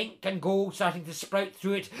of pink and gold starting to sprout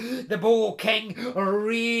through it. The Bogle King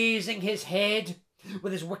raising his head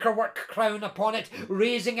with his wickerwork crown upon it,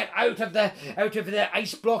 raising it out of the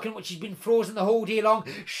ice block in which he's been frozen the whole day long,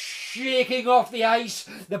 shaking off the ice.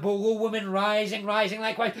 The Bogle woman rising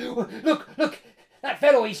likewise. Look, that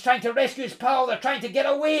fellow, he's trying to rescue his pal. They're trying to get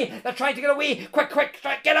away. Quick,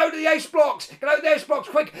 get out of the ice blocks.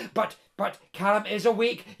 Quick. But Callum is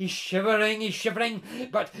awake. He's shivering.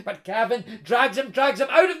 But Gavin drags him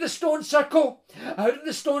out of the stone circle.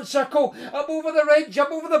 Up over the ridge,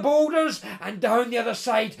 up over the boulders, and down the other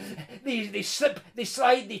side. They slip, they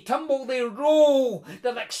slide, they tumble, they roll.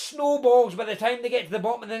 They're like snowballs by the time they get to the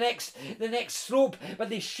bottom of the next slope.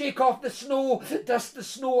 But they shake off the snow, dust the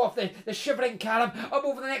snow off the shivering Callum, up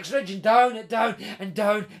over the next ridge and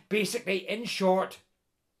down. Basically, in short,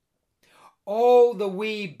 all the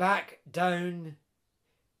way back down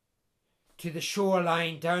to the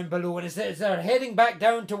shoreline down below. And as they're heading back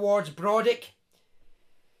down towards Brodick,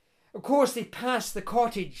 of course they pass the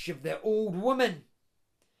cottage of the old woman,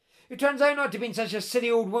 who turns out not to be such a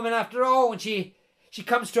silly old woman after all. When she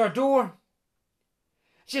comes to her door,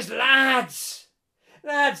 she says, Lads,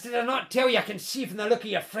 did I not tell you? I can see from the look of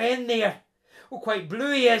your friend there. Oh, quite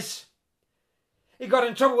blue he is. He got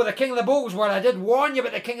in trouble with the King of the Bogles. Well, I did warn you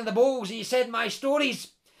about the King of the Bogles. He said my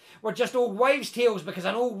stories were just old wives' tales because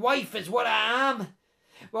an old wife is what I am.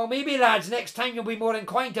 Well, maybe, lads, next time you'll be more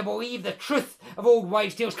inclined to believe the truth of old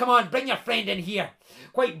wives' tales. Come on, bring your friend in here.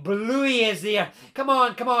 Quite blue he is there. Come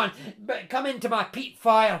on. Come into my peat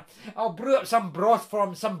fire. I'll brew up some broth for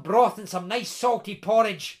him, some broth and some nice salty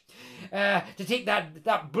porridge. To take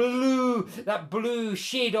that blue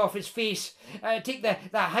shade off his face, take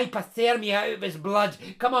that hypothermia out of his blood.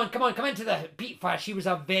 Come into the peat fire. She was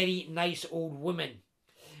a very nice old woman,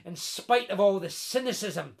 in spite of all the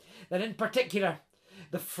cynicism that, in particular,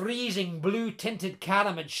 the freezing blue-tinted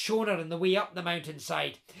Callum had shown her on the way up the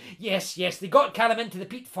mountainside. Yes, they got Callum into the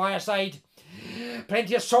peat fireside.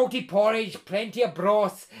 Plenty of salty porridge, plenty of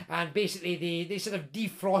broth, and basically they sort of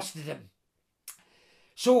defrosted him.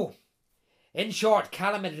 So, in short,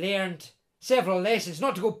 Callum had learned several lessons.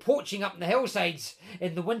 Not to go poaching up in the hillsides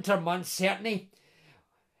in the winter months, certainly.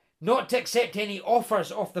 not to accept any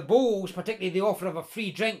offers off the bowls, particularly the offer of a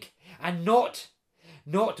free drink, and not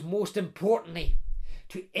most importantly,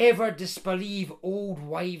 to ever disbelieve old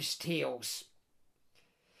wives' tales.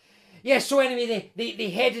 Yes, so anyway, they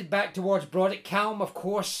headed back towards Brodick. Calm, of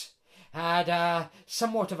course, had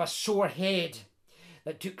somewhat of a sore head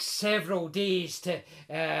that took several days to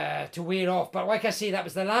wear off. But like I say, that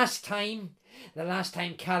was the last time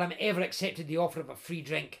Callum ever accepted the offer of a free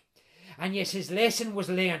drink. And yes, his lesson was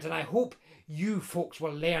learned, and I hope you folks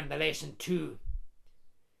will learn the lesson too.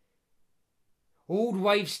 Old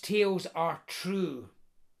wives' tales are true.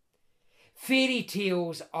 Fairy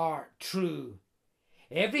tales are true.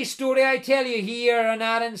 Every story I tell you here on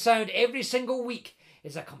Arran Sound every single week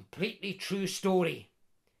is a completely true story.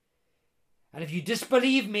 And if you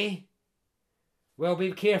disbelieve me, well,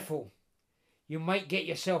 be careful. You might get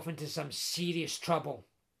yourself into some serious trouble.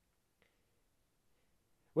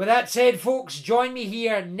 With that said, folks, join me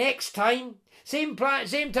here next time. Same time,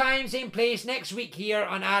 same place, next week here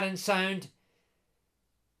on Arran Sound.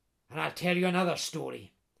 And I'll tell you another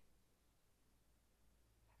story.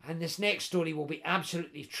 And this next story will be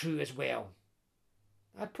absolutely true as well.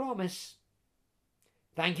 I promise.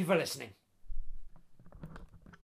 Thank you for listening.